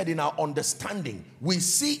limited in our understanding. We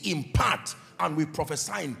see in part and we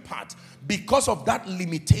prophesy in part. Because of that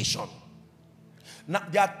limitation. Now,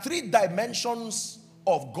 there are 3 dimensions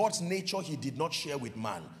of God's nature he did not share with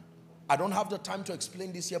man. I don't have the time to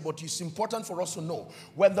explain this here, but it's important for us to know.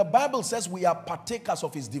 When the Bible says we are partakers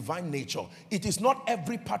of his divine nature, it is not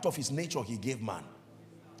every part of his nature he gave man.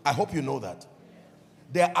 I hope you know that.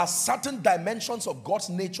 There are certain dimensions of God's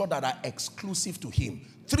nature that are exclusive to him.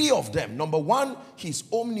 3 of them. Number 1, his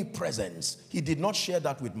omnipresence. He did not share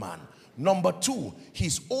that with man. Number 2,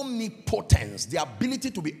 his omnipotence, the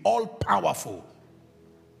ability to be all-powerful.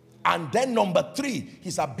 And then number 3,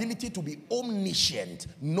 his ability to be omniscient,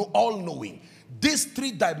 all-knowing. These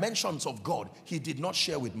 3 dimensions of God, he did not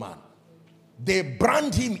share with man. They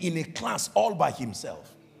brand him in a class all by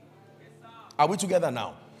himself. Are we together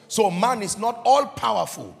now? So man is not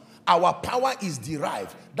all-powerful. Our power is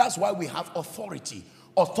derived. That's why we have authority.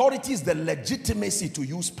 Authority is the legitimacy to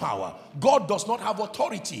use power. God does not have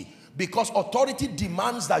authority because authority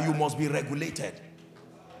demands that you must be regulated.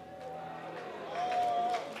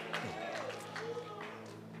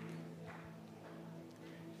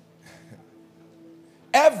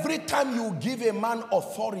 Every time you give a man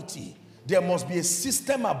authority, there must be a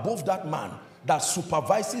system above that man that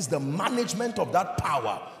supervises the management of that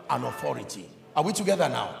power and authority. Are we together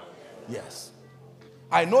now? Yes.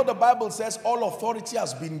 I know the Bible says all authority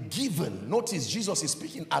has been given. Notice Jesus is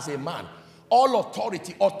speaking as a man. All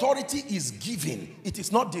authority. Authority is given. It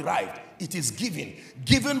is not derived. It is given.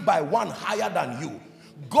 Given by one higher than you.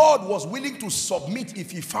 God was willing to submit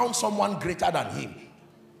if he found someone greater than him.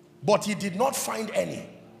 But he did not find any.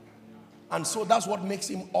 And so that's what makes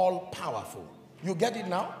him all powerful. You get it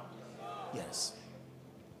now? Yes.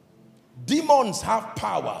 Demons have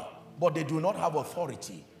power, but they do not have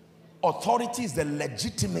authority. Authority is the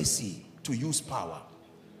legitimacy to use power.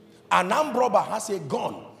 An armed robber has a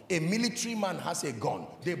gun. A military man has a gun.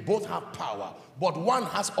 They both have power, but one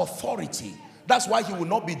has authority. That's why he will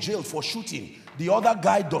not be jailed for shooting. The other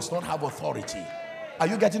guy does not have authority. Are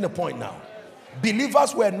you getting the point now?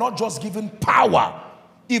 Believers were not just given power.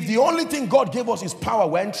 If the only thing God gave us is power,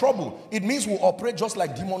 we're in trouble. It means we operate just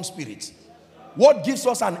like demon spirits. What gives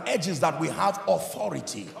us an edge is that we have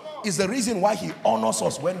authority. Is the reason why he honors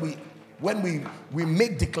us when we when we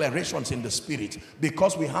make declarations in the spirit,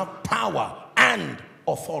 because we have power and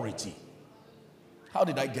authority. How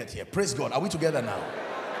did I get here? Praise God. Are we together now?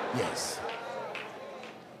 Yes.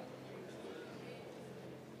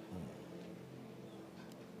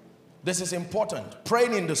 This is important.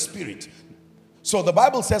 Praying in the spirit. So the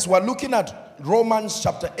Bible says, we're looking at Romans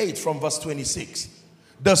chapter 8 from verse 26.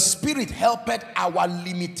 The spirit helpeth our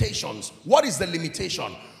limitations. What is the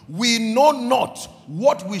limitation? We know not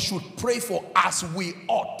what we should pray for as we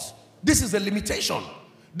ought. This is the limitation.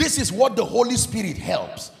 This is what the Holy Spirit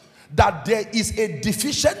helps. That there is a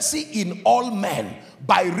deficiency in all men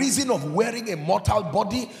by reason of wearing a mortal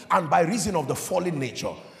body and by reason of the fallen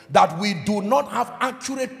nature. That we do not have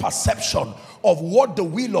accurate perception of what the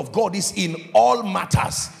will of God is in all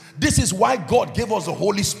matters. This is why God gave us the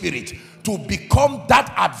Holy Spirit, to become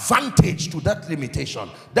that advantage to that limitation.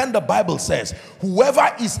 Then the Bible says,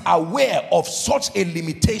 whoever is aware of such a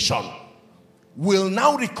limitation will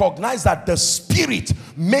now recognize that the Spirit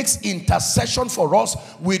makes intercession for us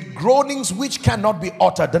with groanings which cannot be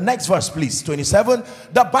uttered. The next verse, please, 27.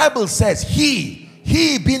 The Bible says, He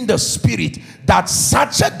being the Spirit that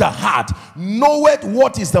searcheth the heart, knoweth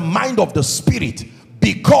what is the mind of the Spirit,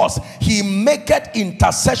 because he maketh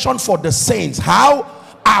intercession for the saints. How?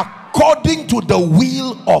 According to the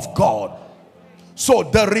will of God. So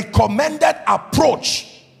the recommended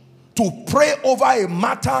approach to pray over a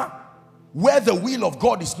matter where the will of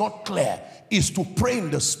God is not clear is to pray in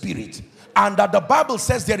the Spirit. And that the Bible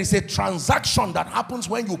says there is a transaction that happens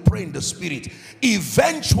when you pray in the Spirit.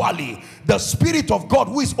 Eventually, the Spirit of God,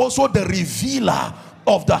 who is also the revealer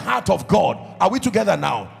of the heart of God. Are we together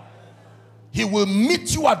now? He will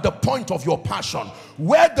meet you at the point of your passion.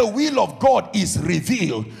 Where the will of God is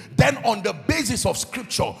revealed, then on the basis of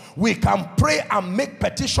scripture, we can pray and make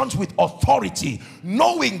petitions with authority,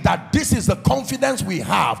 knowing that this is the confidence we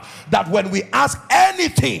have, that when we ask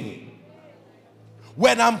anything,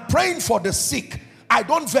 when I'm praying for the sick, I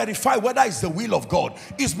don't verify whether it's the will of God.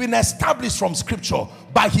 It's been established from scripture.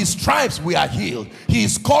 By his stripes we are healed. He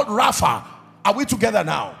is called Rapha. Are we together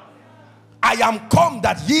now? I am come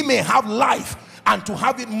that ye may have life, and to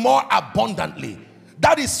have it more abundantly.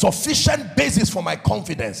 That is sufficient basis for my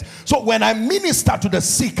confidence. So when I minister to the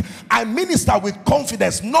sick, I minister with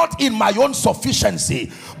confidence, not in my own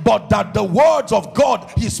sufficiency, but that the words of God,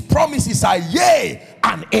 his promises are yea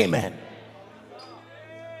and amen.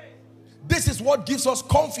 This is what gives us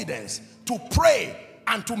confidence to pray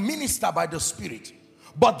and to minister by the Spirit.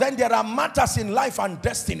 But then there are matters in life and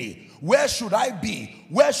destiny. Where should I be?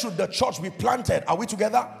 Where should the church be planted? Are we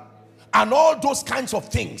together? And all those kinds of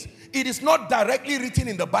things. It is not directly written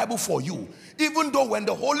in the Bible for you. Even though when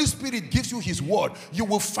the Holy Spirit gives you his word, you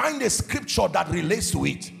will find a scripture that relates to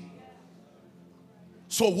it.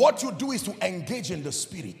 So what you do is to engage in the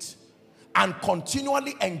Spirit. And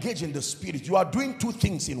continually engage in the Spirit. You are doing two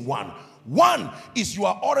things in one. One is you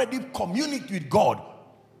are already communing with God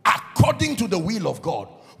according to the will of God.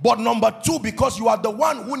 But number two, because you are the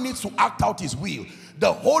one who needs to act out his will,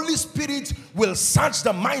 the Holy Spirit will search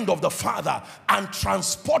the mind of the Father and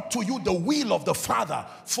transport to you the will of the Father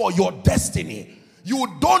for your destiny. You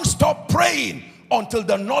don't stop praying until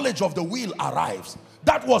the knowledge of the will arrives.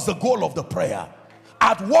 That was the goal of the prayer.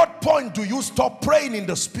 At what point do you stop praying in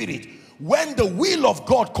the Spirit? When the will of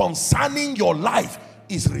God concerning your life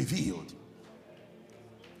is revealed.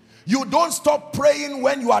 You don't stop praying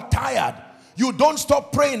when you are tired. You don't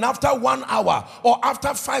stop praying after 1 hour or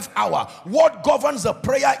after 5 hours. What governs the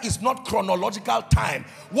prayer is not chronological time.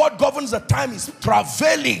 What governs the time is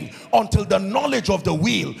travailing until the knowledge of the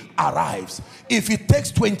will arrives. If it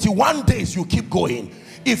takes 21 days, you keep going.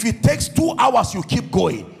 If it takes 2 hours, you keep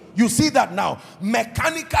going. You see that now.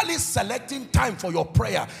 Mechanically selecting time for your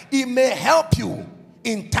prayer, it may help you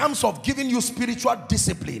in terms of giving you spiritual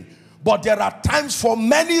discipline. But there are times, for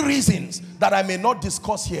many reasons that I may not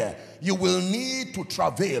discuss here, you will need to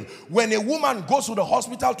travail. When a woman goes to the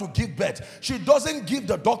hospital to give birth, she doesn't give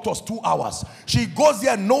the doctors 2 hours. She goes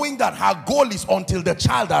there knowing that her goal is until the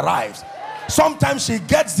child arrives. Sometimes she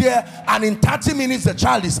gets there and in 30 minutes the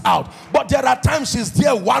child is out. But there are times she's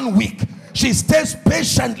there 1 week. She stays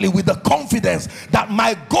patiently with the confidence that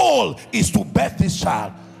my goal is to birth this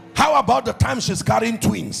child. How about the time she's carrying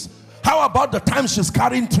twins? How about the time she's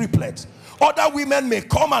carrying triplets? Other women may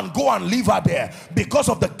come and go and leave her there because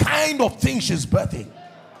of the kind of thing she's birthing.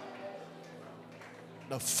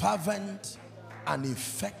 The fervent and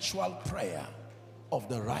effectual prayer of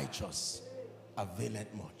the righteous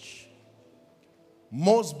availeth much.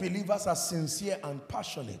 Most believers are sincere and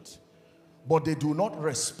passionate, but they do not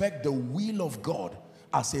respect the will of God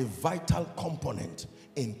as a vital component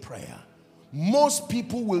in prayer. Most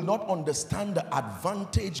people will not understand the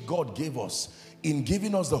advantage God gave us in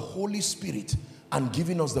giving us the Holy Spirit and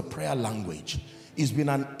giving us the prayer language. It's been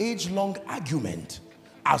an age-long argument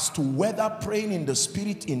as to whether praying in the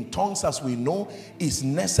Spirit in tongues, as we know, is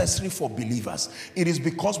necessary for believers. It is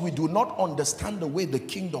because we do not understand the way the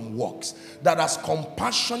kingdom works, that as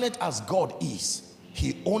compassionate as God is,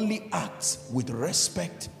 he only acts with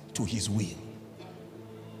respect to his will.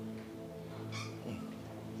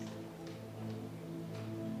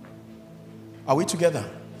 Are we together?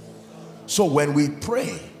 So when we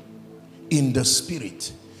pray in the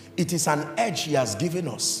Spirit, it is an edge he has given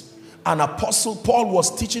us. An apostle Paul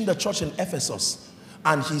was teaching the church in Ephesus,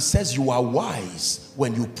 and he says you are wise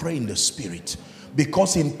when you pray in the Spirit,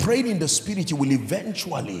 because in praying in the Spirit you will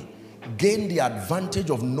eventually gain the advantage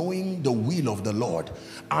of knowing the will of the Lord,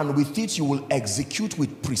 and with it you will execute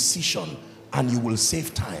with precision and you will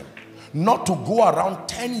save time. Not to go around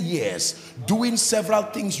 10 years doing several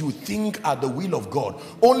things you think are the will of God,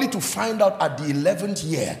 only to find out at the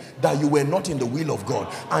 11th year that you were not in the will of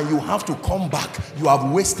God, and you have to come back. You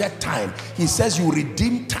have wasted time. He says you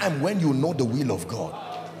redeem time when you know the will of God.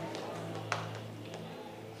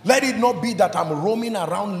 Let it not be that I'm roaming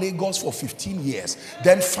around Lagos for 15 years.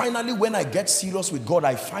 Then finally, when I get serious with God,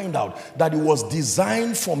 I find out that it was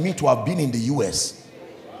designed for me to have been in the US.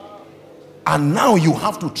 And now you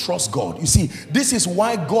have to trust God. You see, this is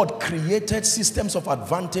why God created systems of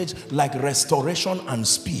advantage like restoration and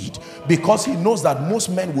speed, because he knows that most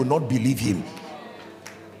men will not believe him.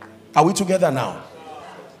 Are we together now?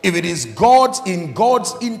 If it is in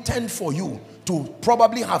God's intent for you to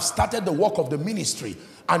probably have started the work of the ministry,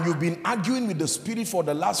 and you've been arguing with the Spirit for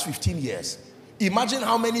the last 15 years, imagine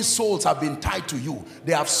how many souls have been tied to you.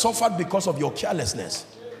 They have suffered because of your carelessness.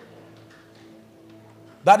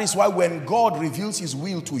 That is why when God reveals his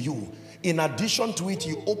will to you, in addition to it,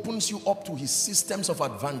 he opens you up to his systems of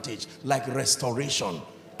advantage like restoration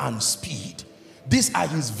and speed. These are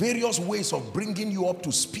his various ways of bringing you up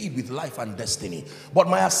to speed with life and destiny. But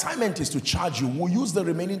my assignment is to charge you. We'll use the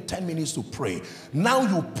remaining 10 minutes to pray. Now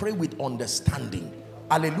you pray with understanding.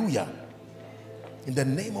 Hallelujah. In the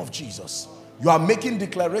name of Jesus. You are making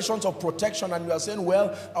declarations of protection and you are saying,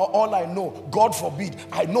 well, all I know, God forbid,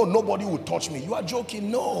 I know nobody will touch me. You are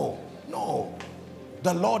joking. No, no.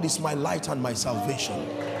 The Lord is my light and my salvation.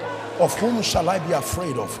 Of whom shall I be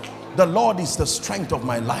afraid of? The Lord is the strength of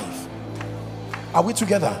my life. Are we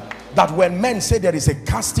together? That when men say there is a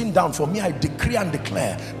casting down, for me I decree and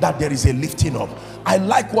declare that there is a lifting up. I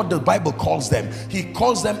like what the Bible calls them. He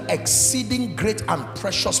calls them exceeding great and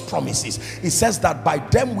precious promises. He says that by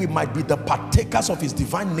them we might be the partakers of his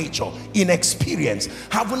divine nature in experience,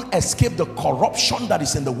 having escaped the corruption that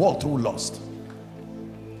is in the world through lust.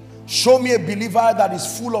 Show me a believer that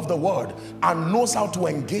is full of the word and knows how to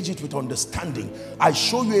engage it with understanding. I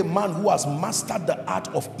show you a man who has mastered the art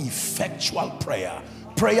of effectual prayer.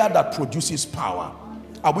 Prayer that produces power.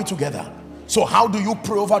 Are we together? So how do you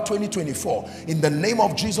pray over 2024? In the name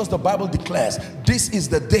of Jesus, the Bible declares this is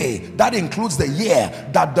the day, that includes the year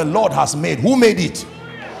that the Lord has made. Who made it?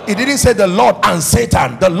 It didn't say the Lord and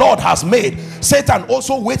Satan. The Lord has made. Satan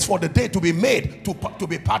also waits for the day to be made to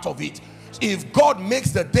be part of it. If God makes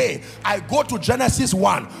the day, I go to Genesis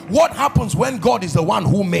 1. What happens when God is the one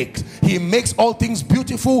who makes? He makes all things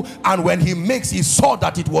beautiful, and when he makes, he saw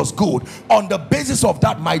that it was good. On the basis of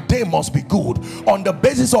that, my day must be good. On the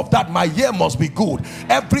basis of that, my year must be good.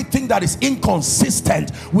 Everything that is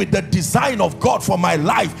inconsistent with the design of God for my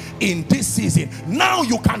life in this season, now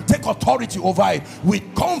you can take authority over it with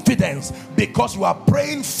confidence, because you are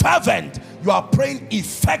praying fervent, you are praying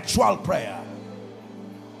effectual prayer.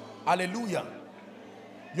 Hallelujah.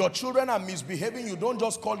 Your children are misbehaving, you don't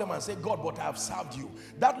just call them and say, God, but I have served you.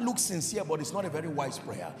 That looks sincere, but it's not a very wise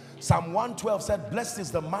prayer. Psalm 112 said, blessed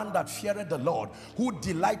is the man that feareth the Lord, who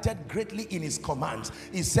delighted greatly in his commands.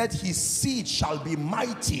 He said his seed shall be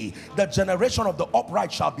mighty, the generation of the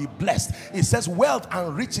upright shall be blessed. It says wealth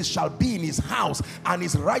and riches shall be in his house, and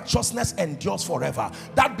his righteousness endures forever.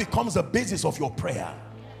 That becomes the basis of your prayer.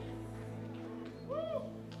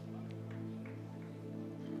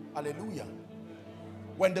 Hallelujah.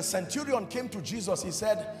 When the centurion came to Jesus, he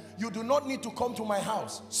said, you do not need to come to my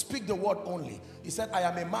house. Speak the word only. He said, I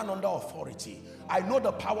am a man under authority. I know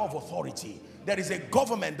the power of authority. There is a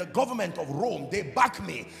government, the government of Rome. They back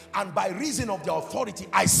me. And by reason of their authority,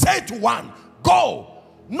 I say to one, go.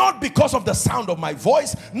 Not because of the sound of my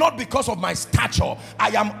voice, not because of my stature. I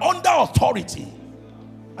am under authority.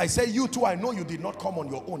 I say, you too, I know you did not come on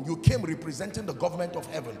your own. You came representing the government of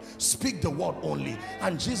heaven. Speak the word only.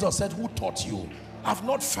 And Jesus said, who taught you? I've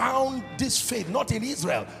not found this faith, not in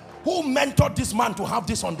Israel. Who mentored this man to have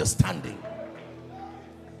this understanding?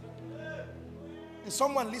 Is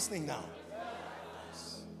someone listening now?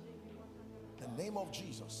 The name of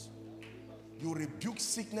Jesus. You rebuke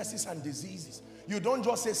sicknesses and diseases. You don't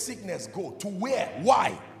just say sickness, go. To where?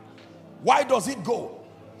 Why? Why does it go?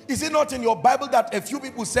 Is it not in your Bible that a few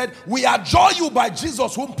people said, we adjure you by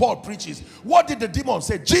Jesus whom Paul preaches? What did the demon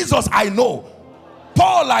say? Jesus, I know.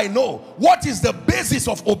 Paul, I know. What is the basis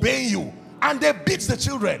of obeying you? And they beat the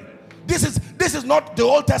children. This is not the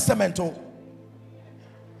Old Testament. Oh.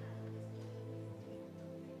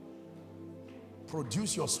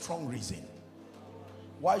 Produce your strong reason.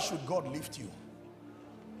 Why should God lift you?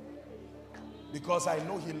 Because I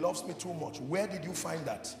know he loves me too much. Where did you find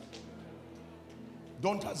that?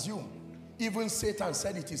 Don't assume. Even Satan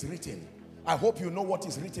said it is written. I hope you know what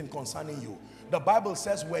is written concerning you. The Bible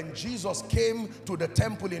says when Jesus came to the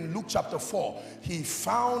temple in Luke chapter 4, he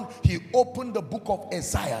opened the book of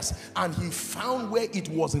Isaiah and he found where it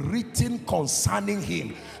was written concerning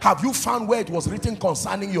him. Have you found where it was written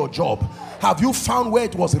concerning your job? Have you found where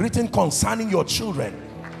it was written concerning your children?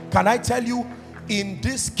 Can I tell you, in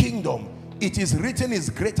this kingdom, it is written is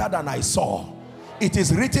greater than I saw. It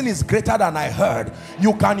is written is greater than I heard.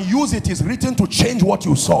 You can use it is written to change what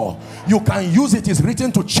you saw. You can use it is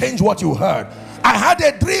written to change what you heard. I had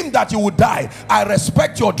a dream that you would die. I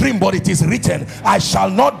respect your dream, but it is written, I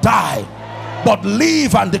shall not die, but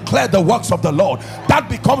live and declare the works of the Lord. That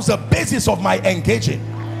becomes the basis of my engaging.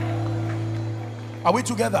 Are we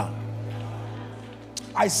together?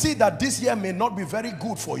 I see that this year may not be very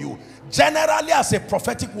good for you. Generally, as a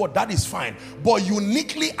prophetic word, that is fine. But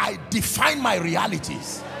uniquely, I define my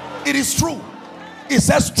realities. It is true. It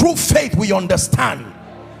says, through faith we understand.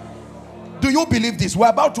 Do you believe this? We're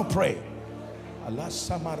about to pray. The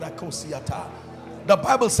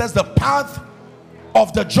Bible says the path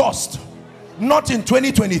of the just, not in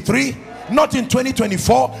 2023, not in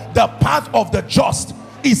 2024, the path of the just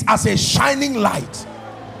is as a shining light.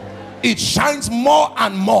 It shines more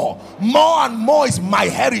and more. More and more is my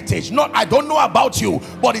heritage. Not, I don't know about you,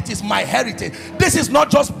 but it is my heritage. This is not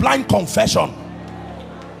just blind confession.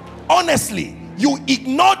 Honestly, you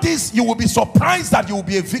ignore this, you will be surprised that you will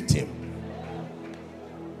be a victim.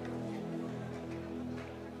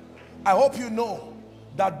 I hope you know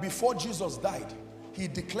that before Jesus died, he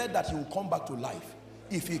declared that he will come back to life.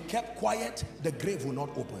 If he kept quiet, the grave will not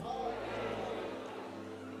open.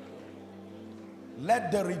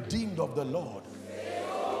 Let the redeemed of the Lord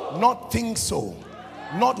not think so,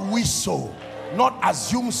 not wish so, not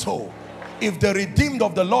assume so. If the redeemed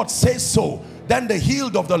of the Lord says so, then the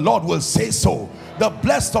healed of the Lord will say so. The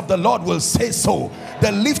blessed of the Lord will say so.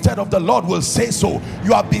 The lifted of the Lord will say so.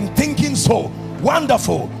 You have been thinking so.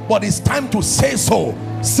 Wonderful, but it's time to say so.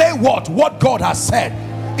 Say what? What God has said.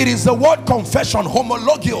 It is the word confession,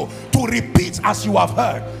 homologio, to repeat as you have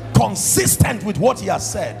heard, consistent with what he has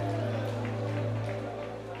said.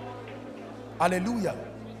 Hallelujah.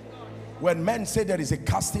 When men say there is a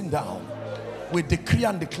casting down, we decree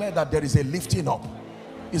and declare that there is a lifting up.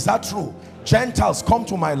 Is that true? Gentiles, come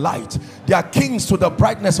to my light. They are kings to the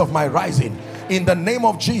brightness of my rising. In the name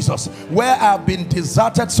of Jesus, where I have been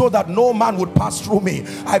deserted so that no man would pass through me,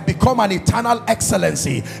 I become an eternal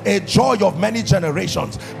excellency, a joy of many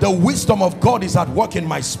generations. The wisdom of God is at work in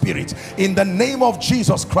my spirit. In the name of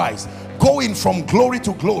Jesus Christ, going from glory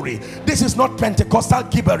to glory. This is not Pentecostal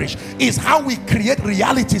gibberish. It's how we create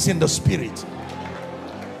realities in the spirit.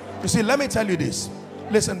 You see, let me tell you this.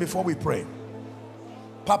 Listen before we pray.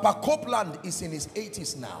 Papa Copeland is in his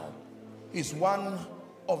 80s now. He's one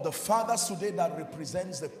of the fathers today that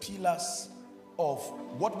represents the pillars of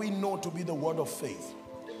what we know to be the word of faith.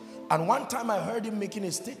 And one time I heard him making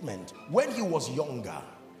a statement. When he was younger,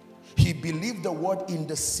 he believed the word in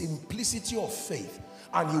the simplicity of faith,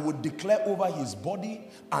 and he would declare over his body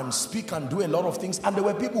and speak and do a lot of things, and there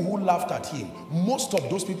were people who laughed at him. Most of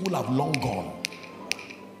those people have long gone.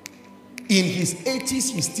 In his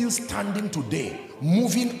 80s, he's still standing today,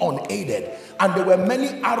 moving unaided. And there were many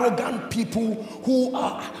arrogant people who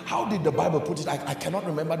are, how did the Bible put it? I cannot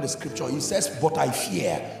remember the scripture. He says, but I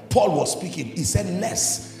fear. Paul was speaking. He said,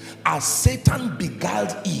 lest as Satan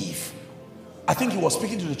beguiled Eve. I think he was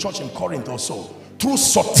speaking to the church in Corinth also. Through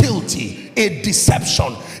subtlety, a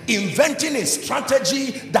deception, inventing a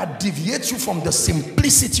strategy that deviates you from the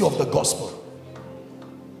simplicity of the gospel.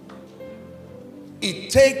 It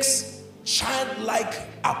takes childlike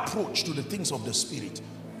approach to the things of the spirit.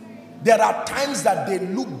 There are times that they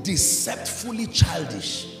look deceptively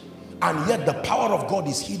childish, and yet the power of God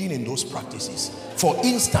is hidden in those practices. For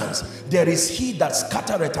instance, there is he that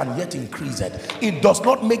scattereth and yet increaseth. It does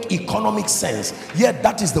not make economic sense, yet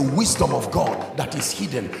that is the wisdom of God that is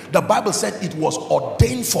hidden. The Bible said it was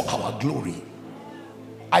ordained for our glory.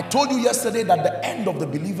 I told you yesterday that the end of the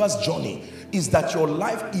believer's journey is that your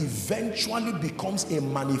life eventually becomes a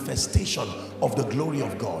manifestation of the glory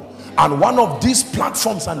of God. And one of these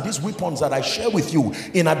platforms and these weapons that I share with you,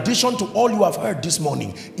 in addition to all you have heard this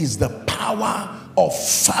morning, is the power of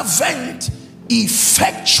fervent,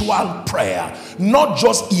 effectual prayer. Not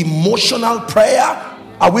just emotional prayer.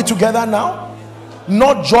 Are we together now?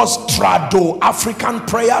 Not just trado African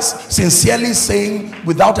prayers, sincerely saying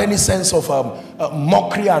without any sense of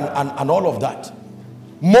mockery and all of that.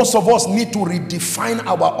 Most of us need to redefine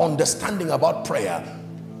our understanding about prayer.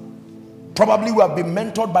 Probably we have been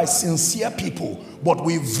mentored by sincere people, but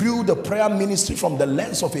we view the prayer ministry from the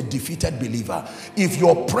lens of a defeated believer. If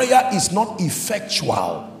your prayer is not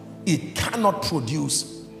effectual, it cannot produce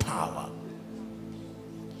power.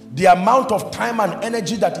 The amount of time and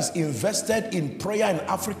energy that is invested in prayer in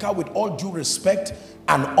Africa, with all due respect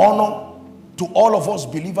and honor to all of us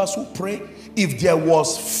believers who pray, if there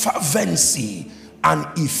was fervency and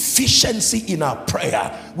efficiency in our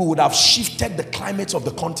prayer, we would have shifted the climate of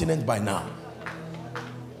the continent by now.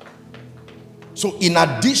 So in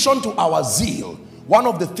addition to our zeal, one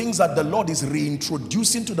of the things that the Lord is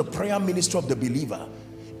reintroducing to the prayer ministry of the believer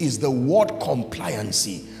is the word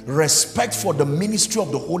compliancy. Respect for the ministry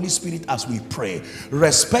of the Holy Spirit as we pray.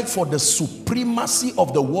 Respect for the supremacy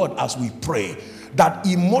of the word as we pray. That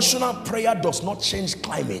emotional prayer does not change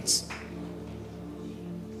climates.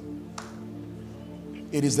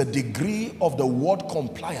 It is the degree of the word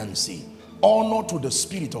compliancy. Honor to the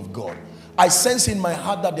Spirit of God. I sense in my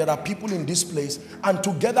heart that there are people in this place, and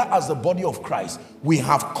together as the body of Christ, we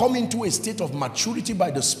have come into a state of maturity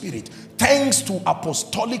by the Spirit, thanks to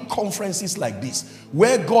apostolic conferences like this,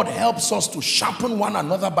 where God helps us to sharpen one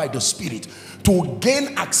another by the Spirit, to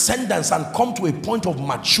gain ascendance and come to a point of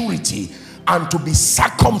maturity, and to be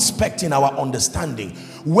circumspect in our understanding,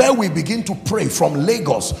 where we begin to pray from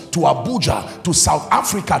Lagos to Abuja to South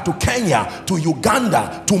Africa to Kenya to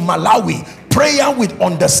Uganda to Malawi, prayer with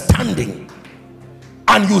understanding.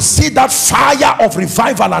 And you see that fire of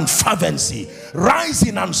revival and fervency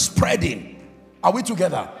rising and spreading. Are we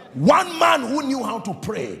together? One man who knew how to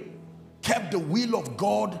pray kept the will of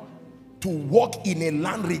God to walk in a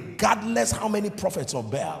land regardless how many prophets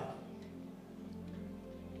of Baal.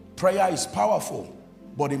 Prayer is powerful,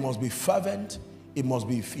 but it must be fervent, it must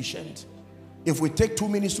be efficient. If we take 2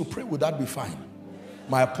 minutes to pray, would that be fine?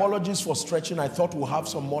 My apologies for stretching. I thought we'll have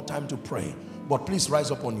some more time to pray, but please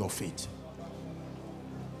rise up on your feet.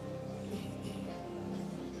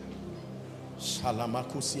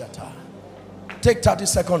 Take 30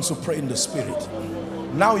 seconds to pray in the Spirit.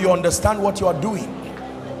 Now you understand what you are doing.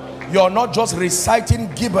 You're not just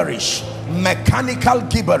reciting gibberish, mechanical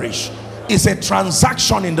gibberish. It's a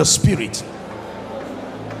transaction in the Spirit.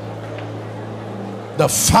 The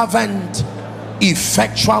fervent,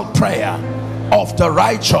 effectual prayer of the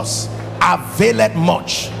righteous availeth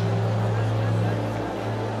much.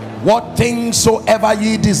 What things soever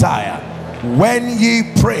ye desire, when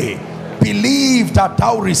ye pray, believe that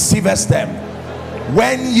thou receivest them.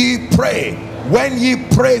 When ye pray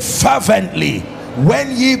fervently,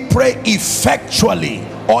 when ye pray effectually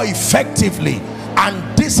or effectively.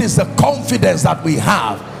 And this is the confidence that we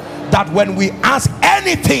have, that when we ask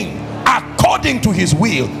anything according to his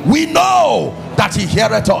will, we know that he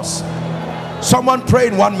heareth us. Someone pray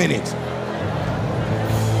in 1 minute.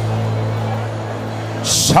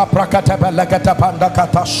 Rakata branda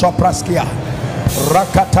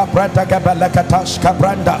gabalakata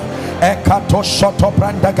skabranda ekato shoto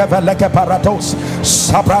branda gabalake parados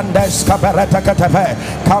sabranda skaberata katave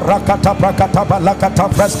karakata prakata balakata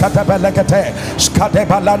preskata balakate skade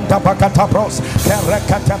balanda bakata bros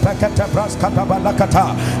kerekata pakata praskata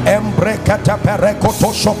balakata embrekata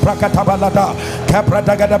perekoto shoprakata balada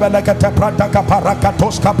kebrada gabalakata pranda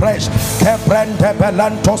kaparakatos kapres kebrende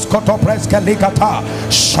belantos koto preskelikata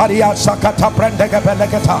sharia sakata branda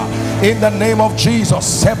gabalakata. In the name of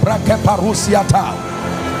Jesus, Sebrake Parusiata.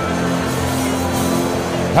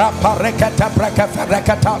 Aparekata breke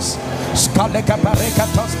ferekatas. Skaleka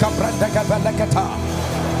parekatas kabrandeka velekata.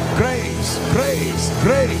 Grace, grace,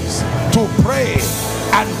 grace to pray,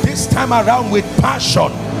 and this time around with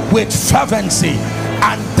passion, with fervency,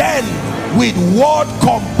 and then with word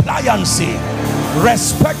compliancy,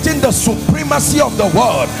 respecting the supremacy of the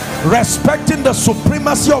word, respecting the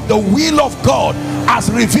supremacy of the will of God as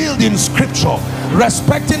revealed in scripture,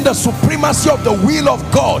 respecting the supremacy of the will of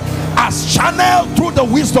God as channeled through the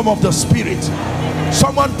wisdom of the Spirit.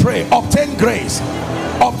 Someone pray. Obtain grace,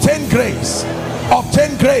 obtain grace,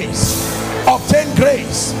 obtain grace, obtain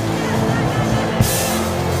grace,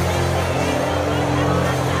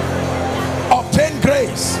 obtain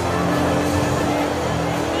grace.